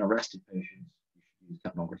even in arrested patients, you should use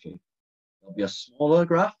capnography. There'll be a smaller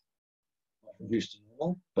graph, not reduced to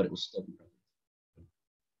normal, but it will still be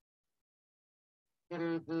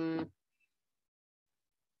present.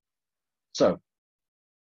 So,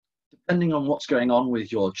 depending on what's going on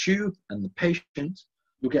with your tube and the patient,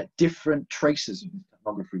 you'll get different traces of the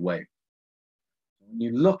capnography wave. When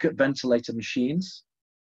you look at ventilator machines,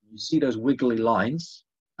 you see those wiggly lines,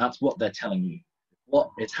 that's what they're telling you. What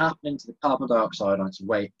is happening to the carbon dioxide on its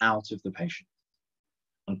way out of the patient.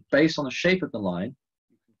 And based on the shape of the line,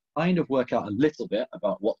 you can kind of work out a little bit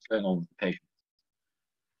about what's going on with the patient.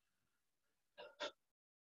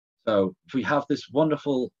 So if we have this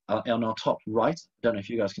wonderful, on our top right, I don't know if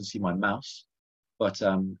you guys can see my mouse, but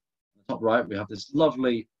on the top right, we have this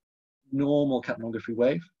lovely normal capnography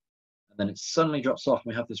wave. And then it suddenly drops off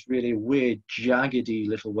and we have this really weird, jaggedy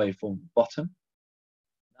little waveform at the bottom.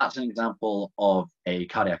 That's an example of a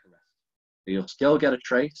cardiac arrest. So you'll still get a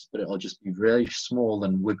trace, but it'll just be really small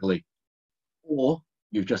and wiggly. Or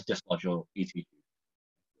you've just dislodged your ET tube.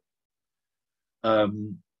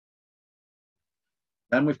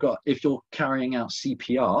 Then we've got, if you're carrying out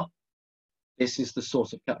CPR, this is the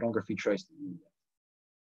sort of capnography trace that you get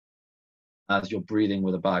as you're breathing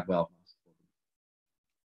with a bag valve mask.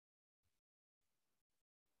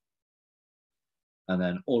 And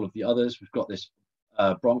then all of the others, we've got this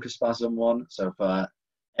bronchospasm one. So for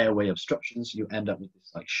airway obstructions, you end up with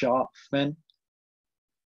this like sharp fin.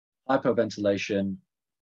 Hyperventilation,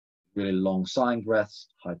 really long sighing breaths,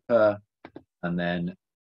 hyper. And then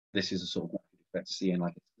this is a sort of what you expect to see in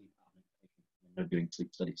like a sleep apnea patient when they're doing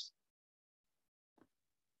sleep studies.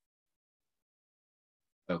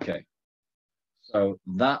 Okay, so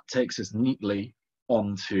that takes us neatly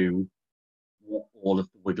onto what all of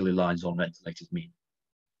the wiggly lines on ventilators mean.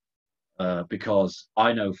 Because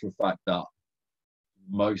I know for a fact that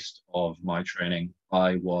most of my training,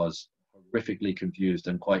 I was horrifically confused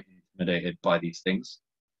and quite intimidated by these things,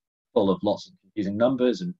 full of lots of confusing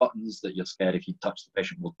numbers and buttons that you're scared if you touch the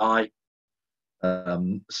patient will die.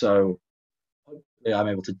 So hopefully I'm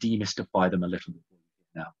able to demystify them a little bit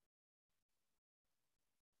now.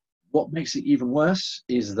 What makes it even worse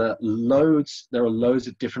is that there are loads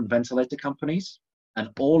of different ventilator companies, and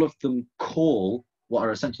all of them call what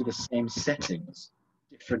are essentially the same settings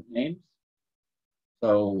different names.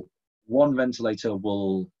 So one ventilator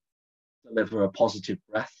will deliver a positive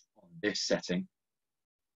breath on this setting,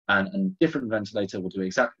 and a different ventilator will do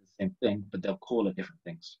exactly the same thing, but they'll call it different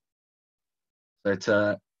things. So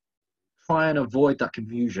to try and avoid that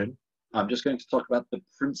confusion, I'm just going to talk about the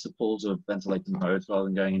principles of ventilator modes rather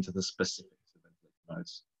than going into the specifics of ventilator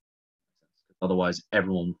modes. Otherwise,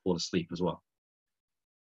 everyone will fall asleep as well.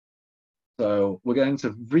 So we're going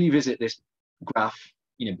to revisit this graph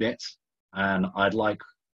in a bit, and I'd like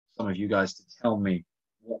some of you guys to tell me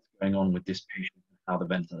what's going on with this patient and how the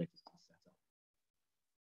ventilator is set up.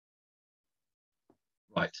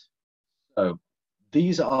 Right, so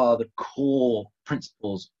these are the core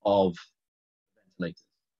principles of ventilators.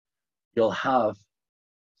 You'll have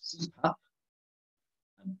CPAP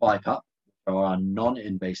and BiPAP, which are our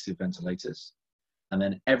non-invasive ventilators, and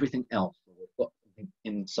then everything else, we've got something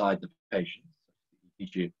inside the patient,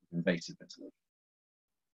 e.g. invasive ventilation.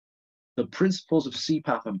 The principles of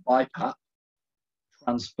CPAP and BiPAP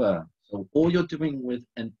transfer. So all you're doing with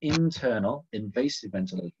an internal invasive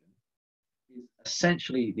ventilation is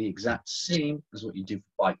essentially the exact same as what you do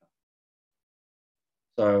for BiPAP.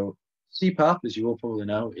 So CPAP, as you all probably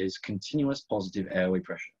know, is continuous positive airway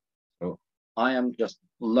pressure. So I am just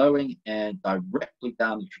blowing air directly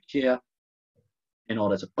down the trachea in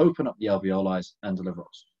order to open up the alveoli and deliver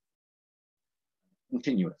oxygen.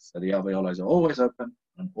 Continuous, so the alveoli are always open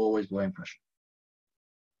and always blowing pressure.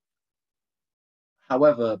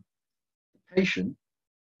 However, the patient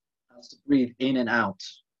has to breathe in and out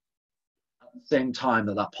at the same time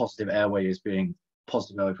that that positive airway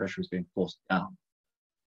pressure is being forced down.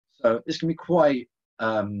 So this can be quite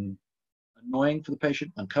annoying for the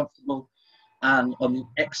patient, uncomfortable, and on the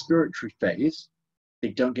expiratory phase, they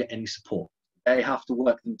don't get any support. They have to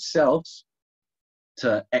work themselves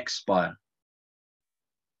to expire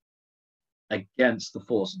against the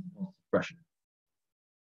force of pressure.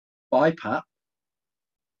 BiPAP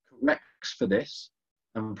corrects for this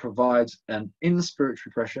and provides an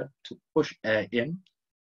inspiratory pressure to push air in,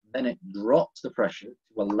 then it drops the pressure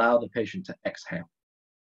to allow the patient to exhale.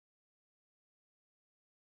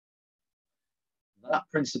 That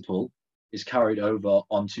principle is carried over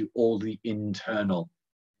onto all the internal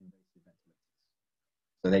invasive ventilators.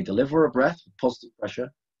 So they deliver a breath with positive pressure,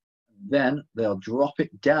 and then they'll drop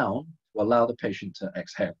it down to allow the patient to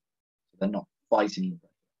exhale. So they're not fighting the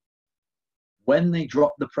pressure. When they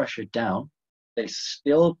drop the pressure down, they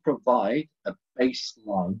still provide a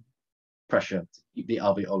baseline pressure to keep the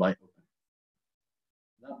alveoli open.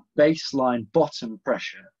 That baseline bottom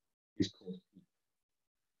pressure is called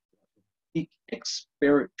peak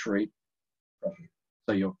expiratory pressure.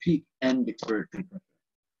 So your peak end expiratory pressure.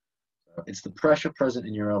 So it's the pressure present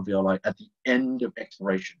in your alveoli at the end of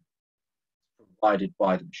expiration, provided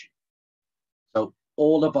by the machine. So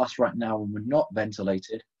all of us right now, when we're not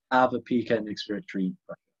ventilated, have a peak end expiratory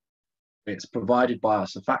pressure. It's provided by our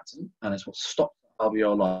surfactant, and it's what stops the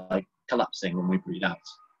alveoli collapsing when we breathe out.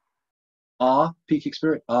 Our peak end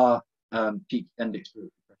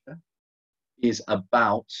expiratory pressure is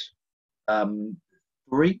about 2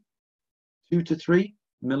 to 3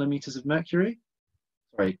 millimeters of mercury.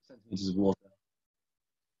 Sorry, centimeters of water.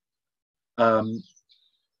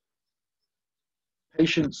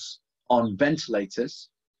 Patients on ventilators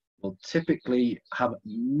will typically have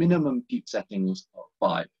minimum peak settings of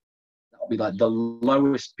 5. That'll be like the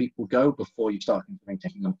lowest peak will go before you start considering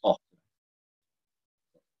taking them off.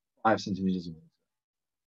 5 centimeters of water.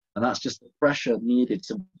 And that's just the pressure needed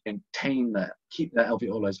to maintain that, keep their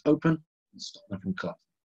alveoli open and stop them from collapsing.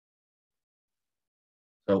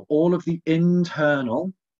 So all of the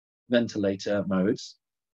internal ventilator modes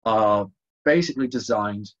are basically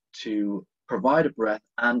designed to provide a breath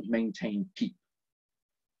and maintain PEEP.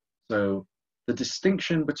 So the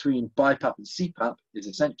distinction between BiPAP and CPAP is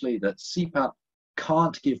essentially that CPAP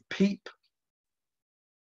can't give PEEP,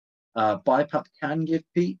 BiPAP can give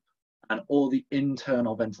PEEP, and all the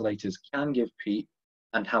internal ventilators can give PEEP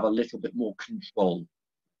and have a little bit more control.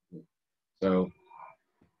 So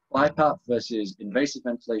BiPAP versus invasive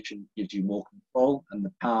ventilation gives you more control and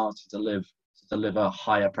the power to deliver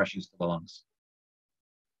higher pressures to the lungs.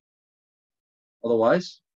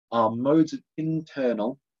 Otherwise, our modes of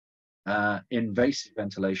internal invasive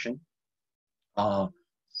ventilation are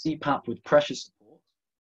CPAP with pressure support,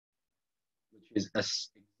 which is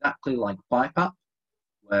exactly like BiPAP,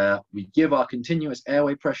 where we give our continuous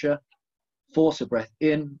airway pressure, force a breath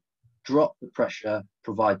in, drop the pressure,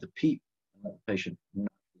 provide the PEEP, and let the patient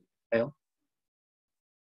naturally exhale.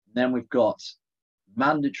 And then we've got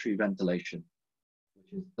mandatory ventilation,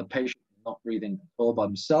 which is the patient not breathing all by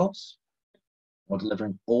themselves or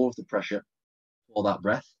delivering all of the pressure for that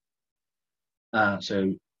breath.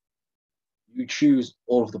 So you choose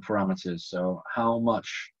all of the parameters. So how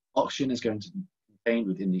much oxygen is going to be contained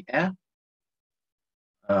within the air,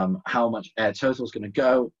 how much air total is going to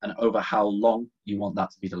go, and over how long you want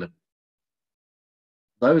that to be delivered.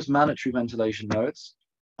 Those mandatory ventilation modes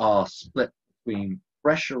are split between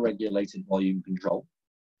pressure regulated volume control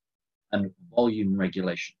and volume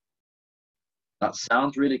regulation. That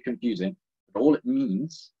sounds really confusing, but all it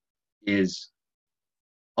means is,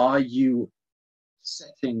 are you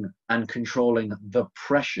setting and controlling the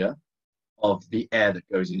pressure of the air that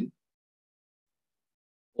goes in,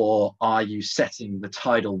 or are you setting the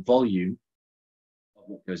tidal volume of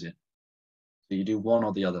what goes in? So you do one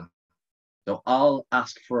or the other. So I'll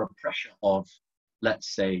ask for a pressure of,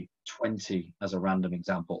 let's say, 20 as a random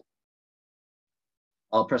example.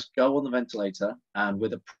 I'll press go on the ventilator, and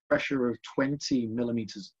with a pressure of 20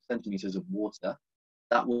 centimeters of water,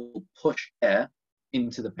 that will push air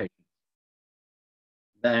into the patient.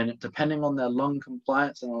 Then, depending on their lung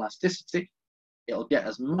compliance and elasticity, it'll get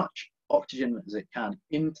as much oxygen as it can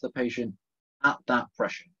into the patient at that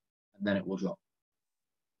pressure, and then it will drop.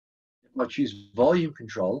 If I choose volume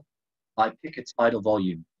control, I pick a tidal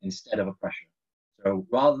volume instead of a pressure. So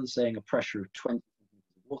rather than saying a pressure of 20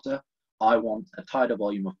 centimeters of water, I want a tidal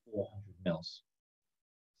volume of 400 mils.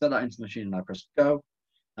 Set that into the machine and I press go,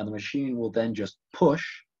 and the machine will then just push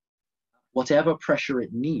whatever pressure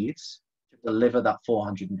it needs to deliver that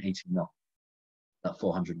 480 mil, that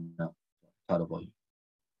 400 mil tidal volume.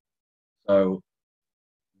 So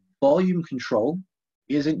volume control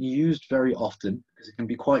isn't used very often because it can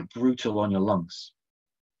be quite brutal on your lungs.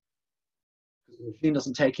 The machine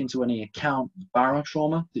doesn't take into any account the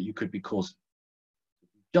barotrauma that you could be causing.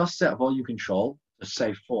 Just set volume control to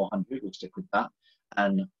say 400, we'll stick with that,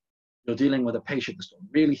 and you're dealing with a patient that's got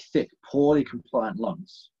really thick, poorly compliant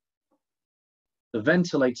lungs. The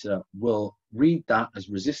ventilator will read that as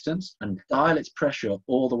resistance and dial its pressure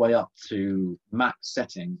all the way up to max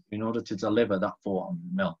setting in order to deliver that 400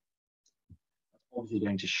 mil. That's obviously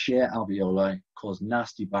going to shear alveoli, cause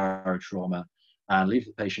nasty barotrauma, and leave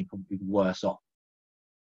the patient probably worse off.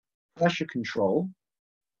 Pressure control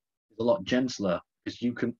is a lot gentler because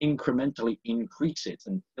you can incrementally increase it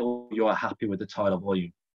until you are happy with the tidal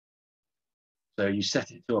volume. So you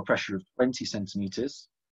set it to a pressure of 20 centimeters,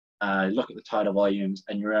 look at the tidal volumes,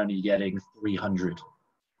 and you're only getting 300,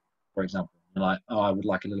 for example. You're like, oh, I would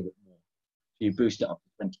like a little bit more. So you boost it up to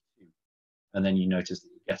 22, and then you notice that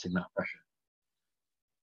you're getting that pressure.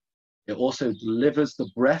 It also delivers the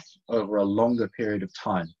breath over a longer period of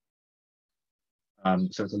time.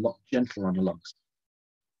 So it's a lot gentler on your lungs.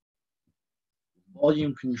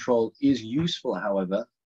 Volume control is useful, however,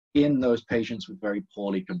 in those patients with very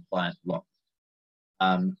poorly compliant lungs,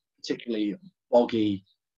 particularly boggy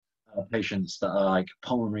patients that are like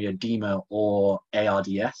pulmonary edema or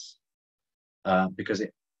ARDS, because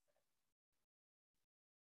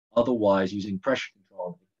otherwise using pressure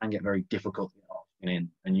control can get very difficult to get oxygen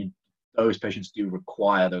in, and those patients do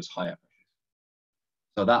require those higher pressures.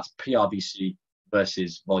 So that's PRVC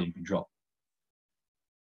versus volume control.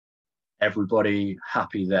 Everybody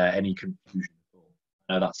happy there? Any confusion at all?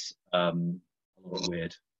 I know that's a lot of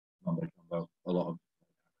weird mumbo jumbo, a lot of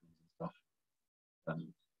stuff.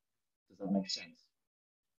 Does that make sense?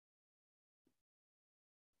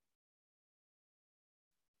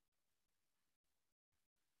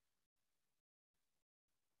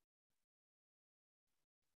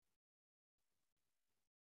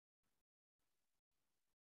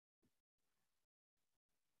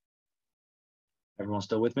 Everyone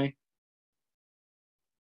still with me?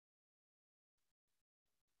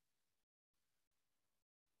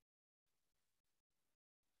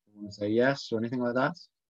 Want to say yes or anything like that?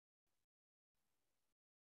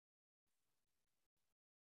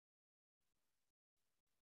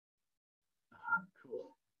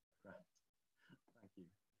 Cool. Right. Thank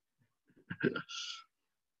you.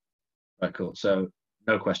 Right, cool. So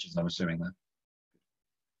no questions, I'm assuming then.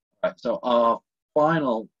 Right, so our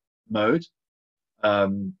final mode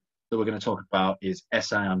that we're going to talk about is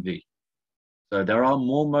SIMV. So there are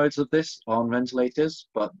more modes of this on ventilators,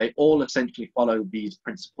 but they all essentially follow these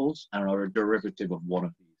principles and are a derivative of one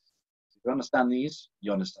of these. If you understand these,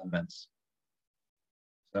 you understand vents.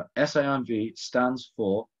 So SIMV stands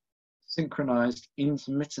for synchronized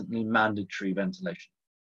intermittently mandatory ventilation.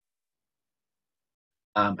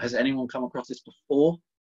 Has anyone come across this before?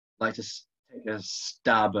 Like to take a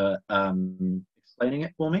stab at explaining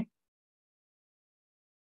it for me?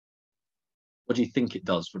 What do you think it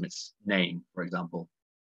does from its name, for example?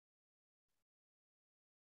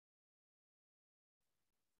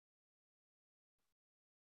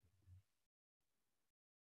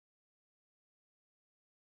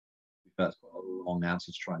 That's quite a long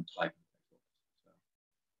answer to try and type.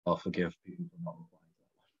 So I'll forgive people for not replying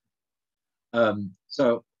to that one.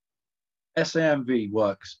 So SAMV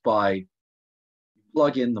works by you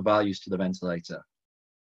plug in the values to the ventilator.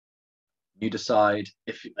 You decide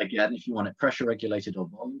if you want it pressure regulated or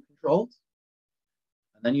volume controlled,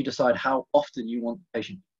 and then you decide how often you want the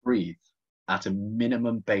patient to breathe at a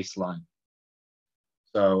minimum baseline.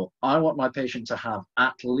 So I want my patient to have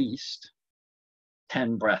at least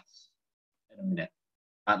 10 breaths in a minute,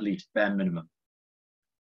 at least bare minimum.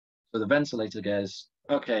 So the ventilator goes,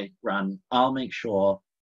 okay, Ran, I'll make sure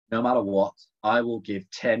no matter what, I will give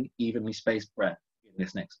 10 evenly spaced breaths in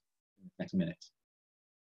this next minute.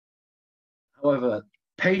 However,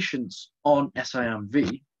 patients on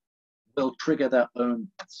SIMV will trigger their own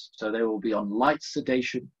breaths. So they will be on light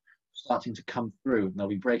sedation starting to come through, and they'll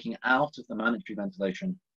be breaking out of the mandatory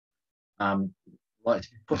ventilation, light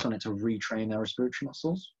to be put on it to retrain their respiratory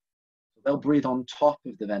muscles. So they'll breathe on top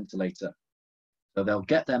of the ventilator. So they'll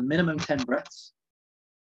get their minimum 10 breaths,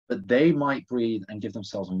 but they might breathe and give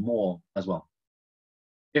themselves more as well.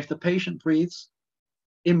 If the patient breathes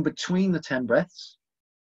in between the 10 breaths,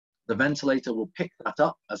 the ventilator will pick that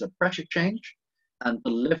up as a pressure change and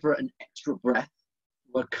deliver an extra breath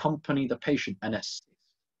to accompany the patient and assist.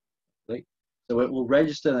 Okay? So it will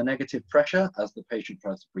register the negative pressure as the patient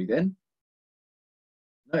tries to breathe in.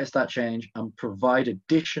 Notice that change and provide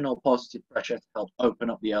additional positive pressure to help open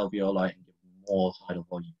up the alveoli and give more tidal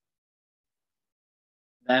volume.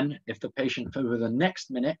 Then, if the patient over the next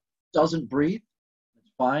minute doesn't breathe,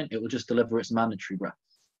 it's fine, it will just deliver its mandatory breaths.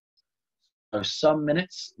 So some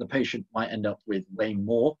minutes, the patient might end up with way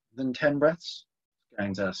more than 10 breaths. It's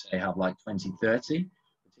going to say have like 20, 30,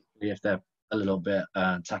 particularly if they're a little bit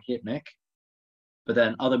tachypneic. But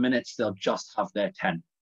then other minutes, they'll just have their 10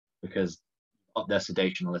 because of their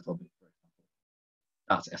sedation a little bit, for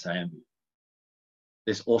example. That's SIMV.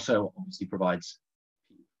 This also obviously provides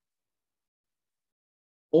PEEP.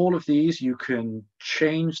 All of these, you can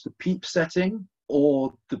change the PEEP setting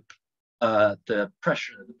or the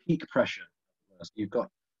pressure, the peak pressure. So you've got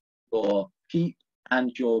your PEEP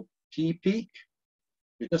and your P-peak,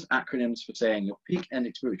 which are just acronyms for saying your peak end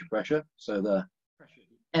expiratory pressure, so the pressure at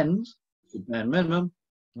the end, the bare minimum,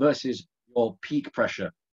 versus your peak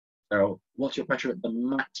pressure. So what's your pressure at the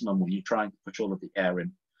maximum when you're trying to push all of the air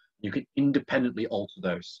in? You can independently alter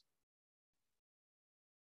those.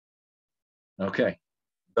 Okay,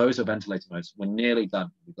 those are ventilator modes. We're nearly done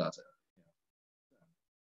with that.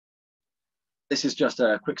 This is just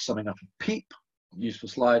a quick summing up of PEEP, useful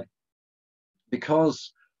slide.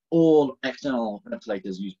 Because all external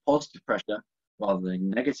ventilators use positive pressure rather than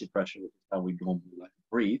negative pressure, which is how we normally like to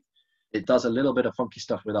breathe, it does a little bit of funky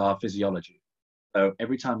stuff with our physiology. So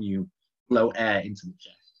every time you blow air into the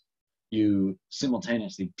chest, you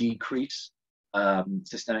simultaneously decrease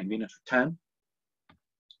systemic venous return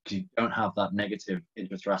because you don't have that negative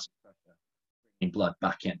intrathoracic pressure bringing blood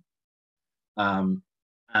back in.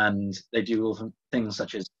 And they do all things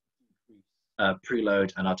such as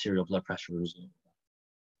preload and arterial blood pressure as well.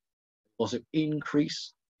 Also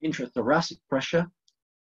increase intrathoracic pressure,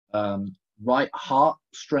 right heart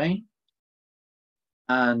strain,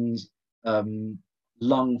 and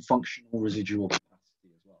lung functional residual capacity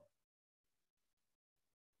as well.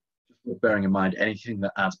 Just bearing in mind, anything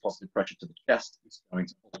that adds positive pressure to the chest is going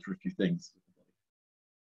to alter a few things.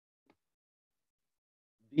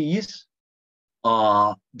 These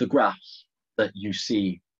are the graphs that you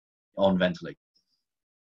see on ventilators.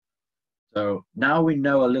 So now we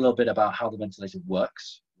know a little bit about how the ventilator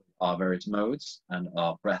works, our various modes and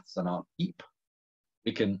our breaths and our PEEP.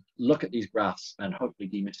 We can look at these graphs and hopefully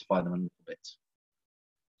demystify them a little bit.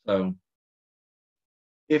 So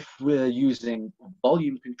if we're using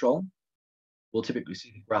volume control, we'll typically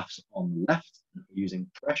see the graphs on the left. If we're using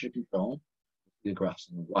pressure control, we'll see the graphs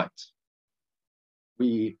on the right.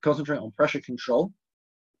 We concentrate on pressure control.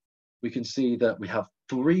 We can see that we have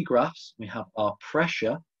three graphs. We have our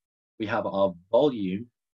pressure, we have our volume,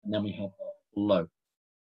 and then we have our flow.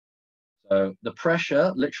 So the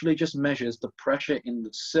pressure literally just measures the pressure in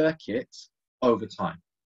the circuit over time.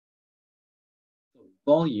 The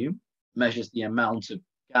volume measures the amount of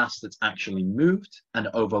gas that's actually moved and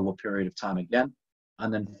over what period of time again.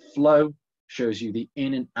 And then flow shows you the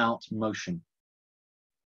in and out motion.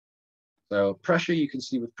 So pressure, you can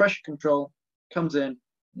see with pressure control, comes in,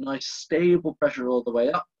 nice stable pressure all the way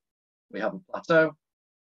up. We have a plateau,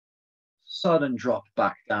 sudden drop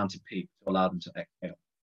back down to peak to allow them to exhale.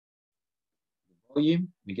 The volume,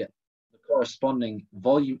 we get the corresponding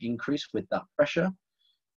volume increase with that pressure.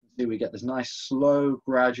 See, we get this nice, slow,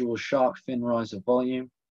 gradual, sharp, thin rise of volume,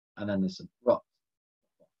 and then this abrupt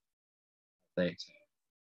they exhale.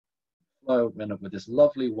 Flow, we end up with this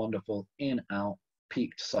lovely, wonderful in-out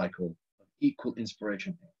peaked cycle of equal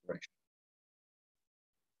inspiration and expiration.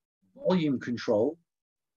 Volume control,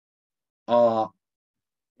 our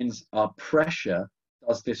pressure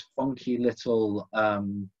does this funky little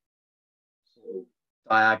sort of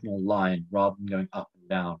diagonal line rather than going up and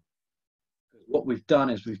down. What we've done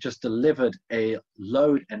is we've just delivered a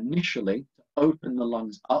load initially to open the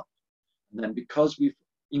lungs up, and then because we've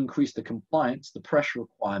increased the compliance, the pressure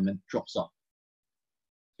requirement drops off.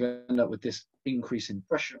 We end up with this increase in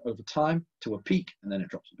pressure over time to a peak, and then it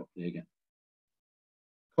drops abruptly again.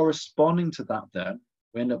 Corresponding to that then,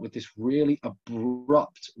 we end up with this really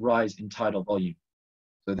abrupt rise in tidal volume.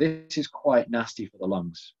 So this is quite nasty for the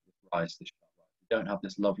lungs. Rise, this we don't have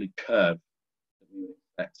this lovely curve that we would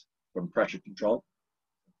expect from pressure control,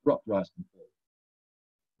 abrupt rise and fall.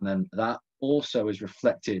 And then that also is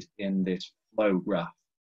reflected in this flow graph.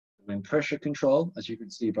 In pressure control, as you can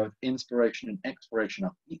see, both inspiration and expiration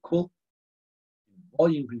are equal. In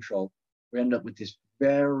volume control, we end up with this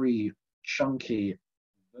very chunky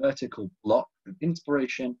vertical block of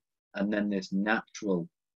inspiration and then this natural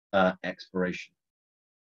expiration.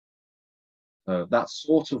 So that's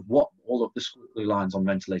sort of what all of the squiggly lines on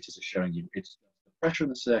ventilators are showing you. It's the pressure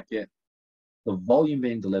in the circuit, the volume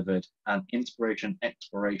being delivered, and inspiration,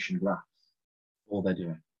 expiration graphs, all they're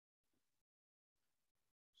doing.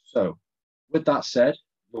 So with that said,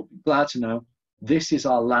 you'll be glad to know this is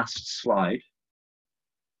our last slide.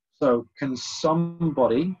 So can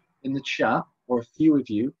somebody in the chat, or a few of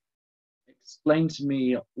you, explain to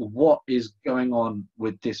me what is going on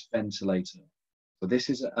with this ventilator? So this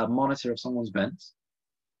is a monitor of someone's vents.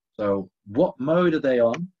 So what mode are they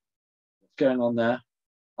on? What's going on there?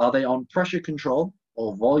 Are they on pressure control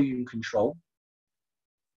or volume control?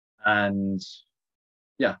 And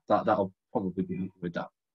yeah, that'll probably be with that.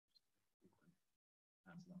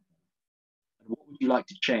 And what would you like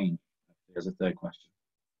to change? There's a third question.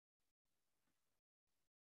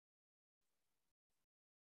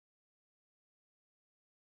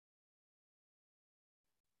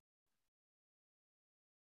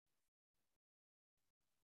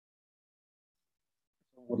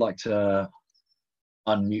 Would like to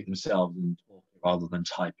unmute themselves and talk rather than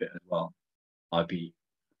type it as well, I'd be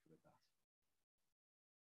with that.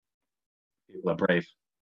 People are brave.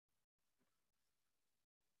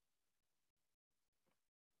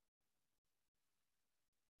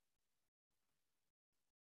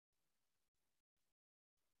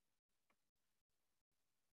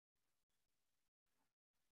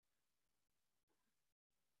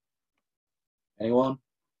 Anyone?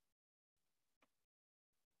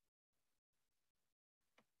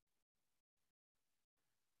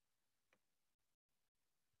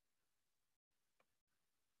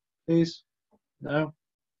 Please? No?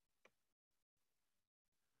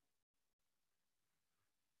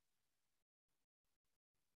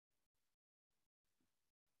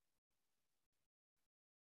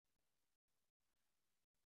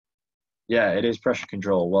 Yeah, it is pressure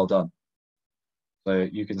control. Well done. So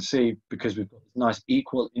you can see, because we've got this nice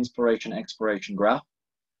equal inspiration expiration graph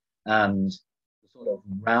and the sort of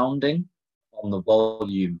rounding on the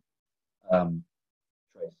volume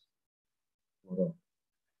trace. Well done.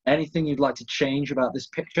 Anything you'd like to change about this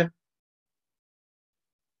picture?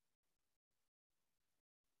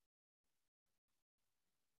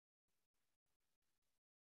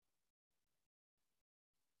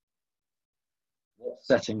 What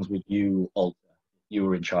settings would you alter if you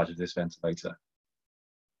were in charge of this ventilator?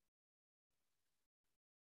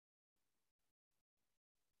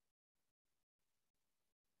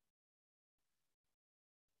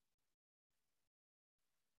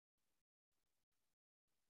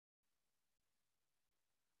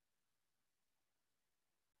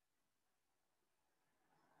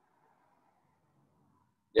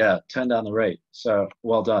 Yeah, turn down the rate. So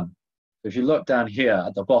well done. If you look down here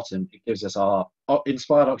at the bottom, it gives us our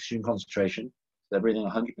inspired oxygen concentration. So they're breathing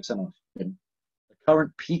 100% oxygen. The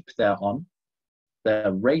current PEEP they're on,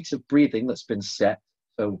 their rate of breathing that's been set.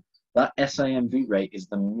 So that SAMV rate is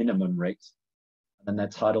the minimum rate, and then their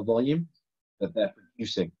tidal volume that they're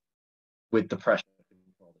producing with the pressure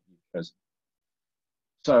control that you've chosen.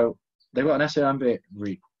 So they've got an SAMV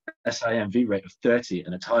rate of 30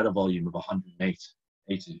 and a tidal volume of 180,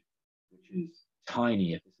 which is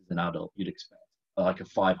tiny. If this is an adult, you'd expect like a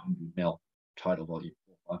 500 mil tidal volume.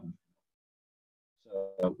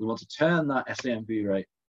 So we want to turn that SAMV rate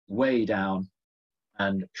way down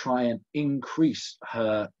and try and increase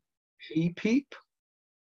her PEEP.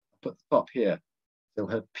 I'll put the top here. So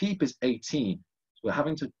her PEEP is 18. So we're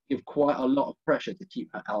having to give quite a lot of pressure to keep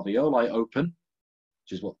her alveoli open,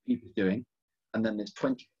 which is what PEEP is doing. And then this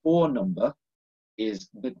 24 number is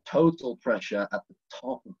the total pressure at the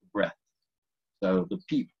top of the breath. So the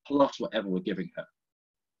PEEP plus whatever we're giving her.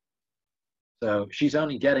 So she's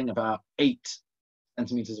only getting about 8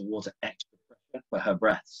 centimeters of water extra pressure for her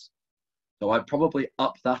breaths. So I'd probably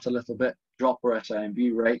up that a little bit, drop her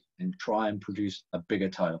SAMV rate, and try and produce a bigger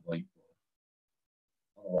tidal volume.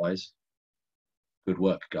 Otherwise, good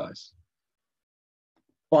work, guys.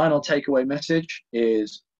 Final takeaway message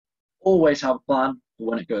is always have a plan for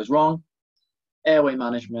when it goes wrong. Airway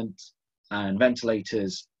management and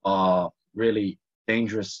ventilators are really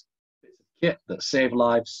dangerous bits of kit that save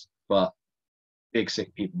lives, but big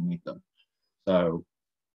sick people need them. So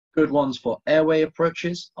good ones for airway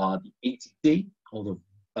approaches are the ATD, or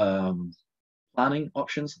the planning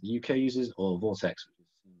options the UK uses, or Vortex, which is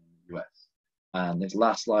in the US. And this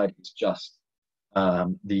last slide is just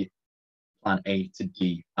the plan A to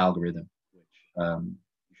D algorithm, which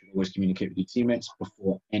you should always communicate with your teammates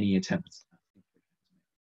before any attempt.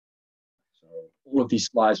 So all of these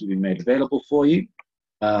slides will be made available for you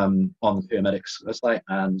on the Paramedics website,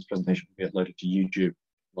 and this presentation will be uploaded to YouTube if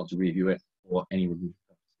you want to review it or any review.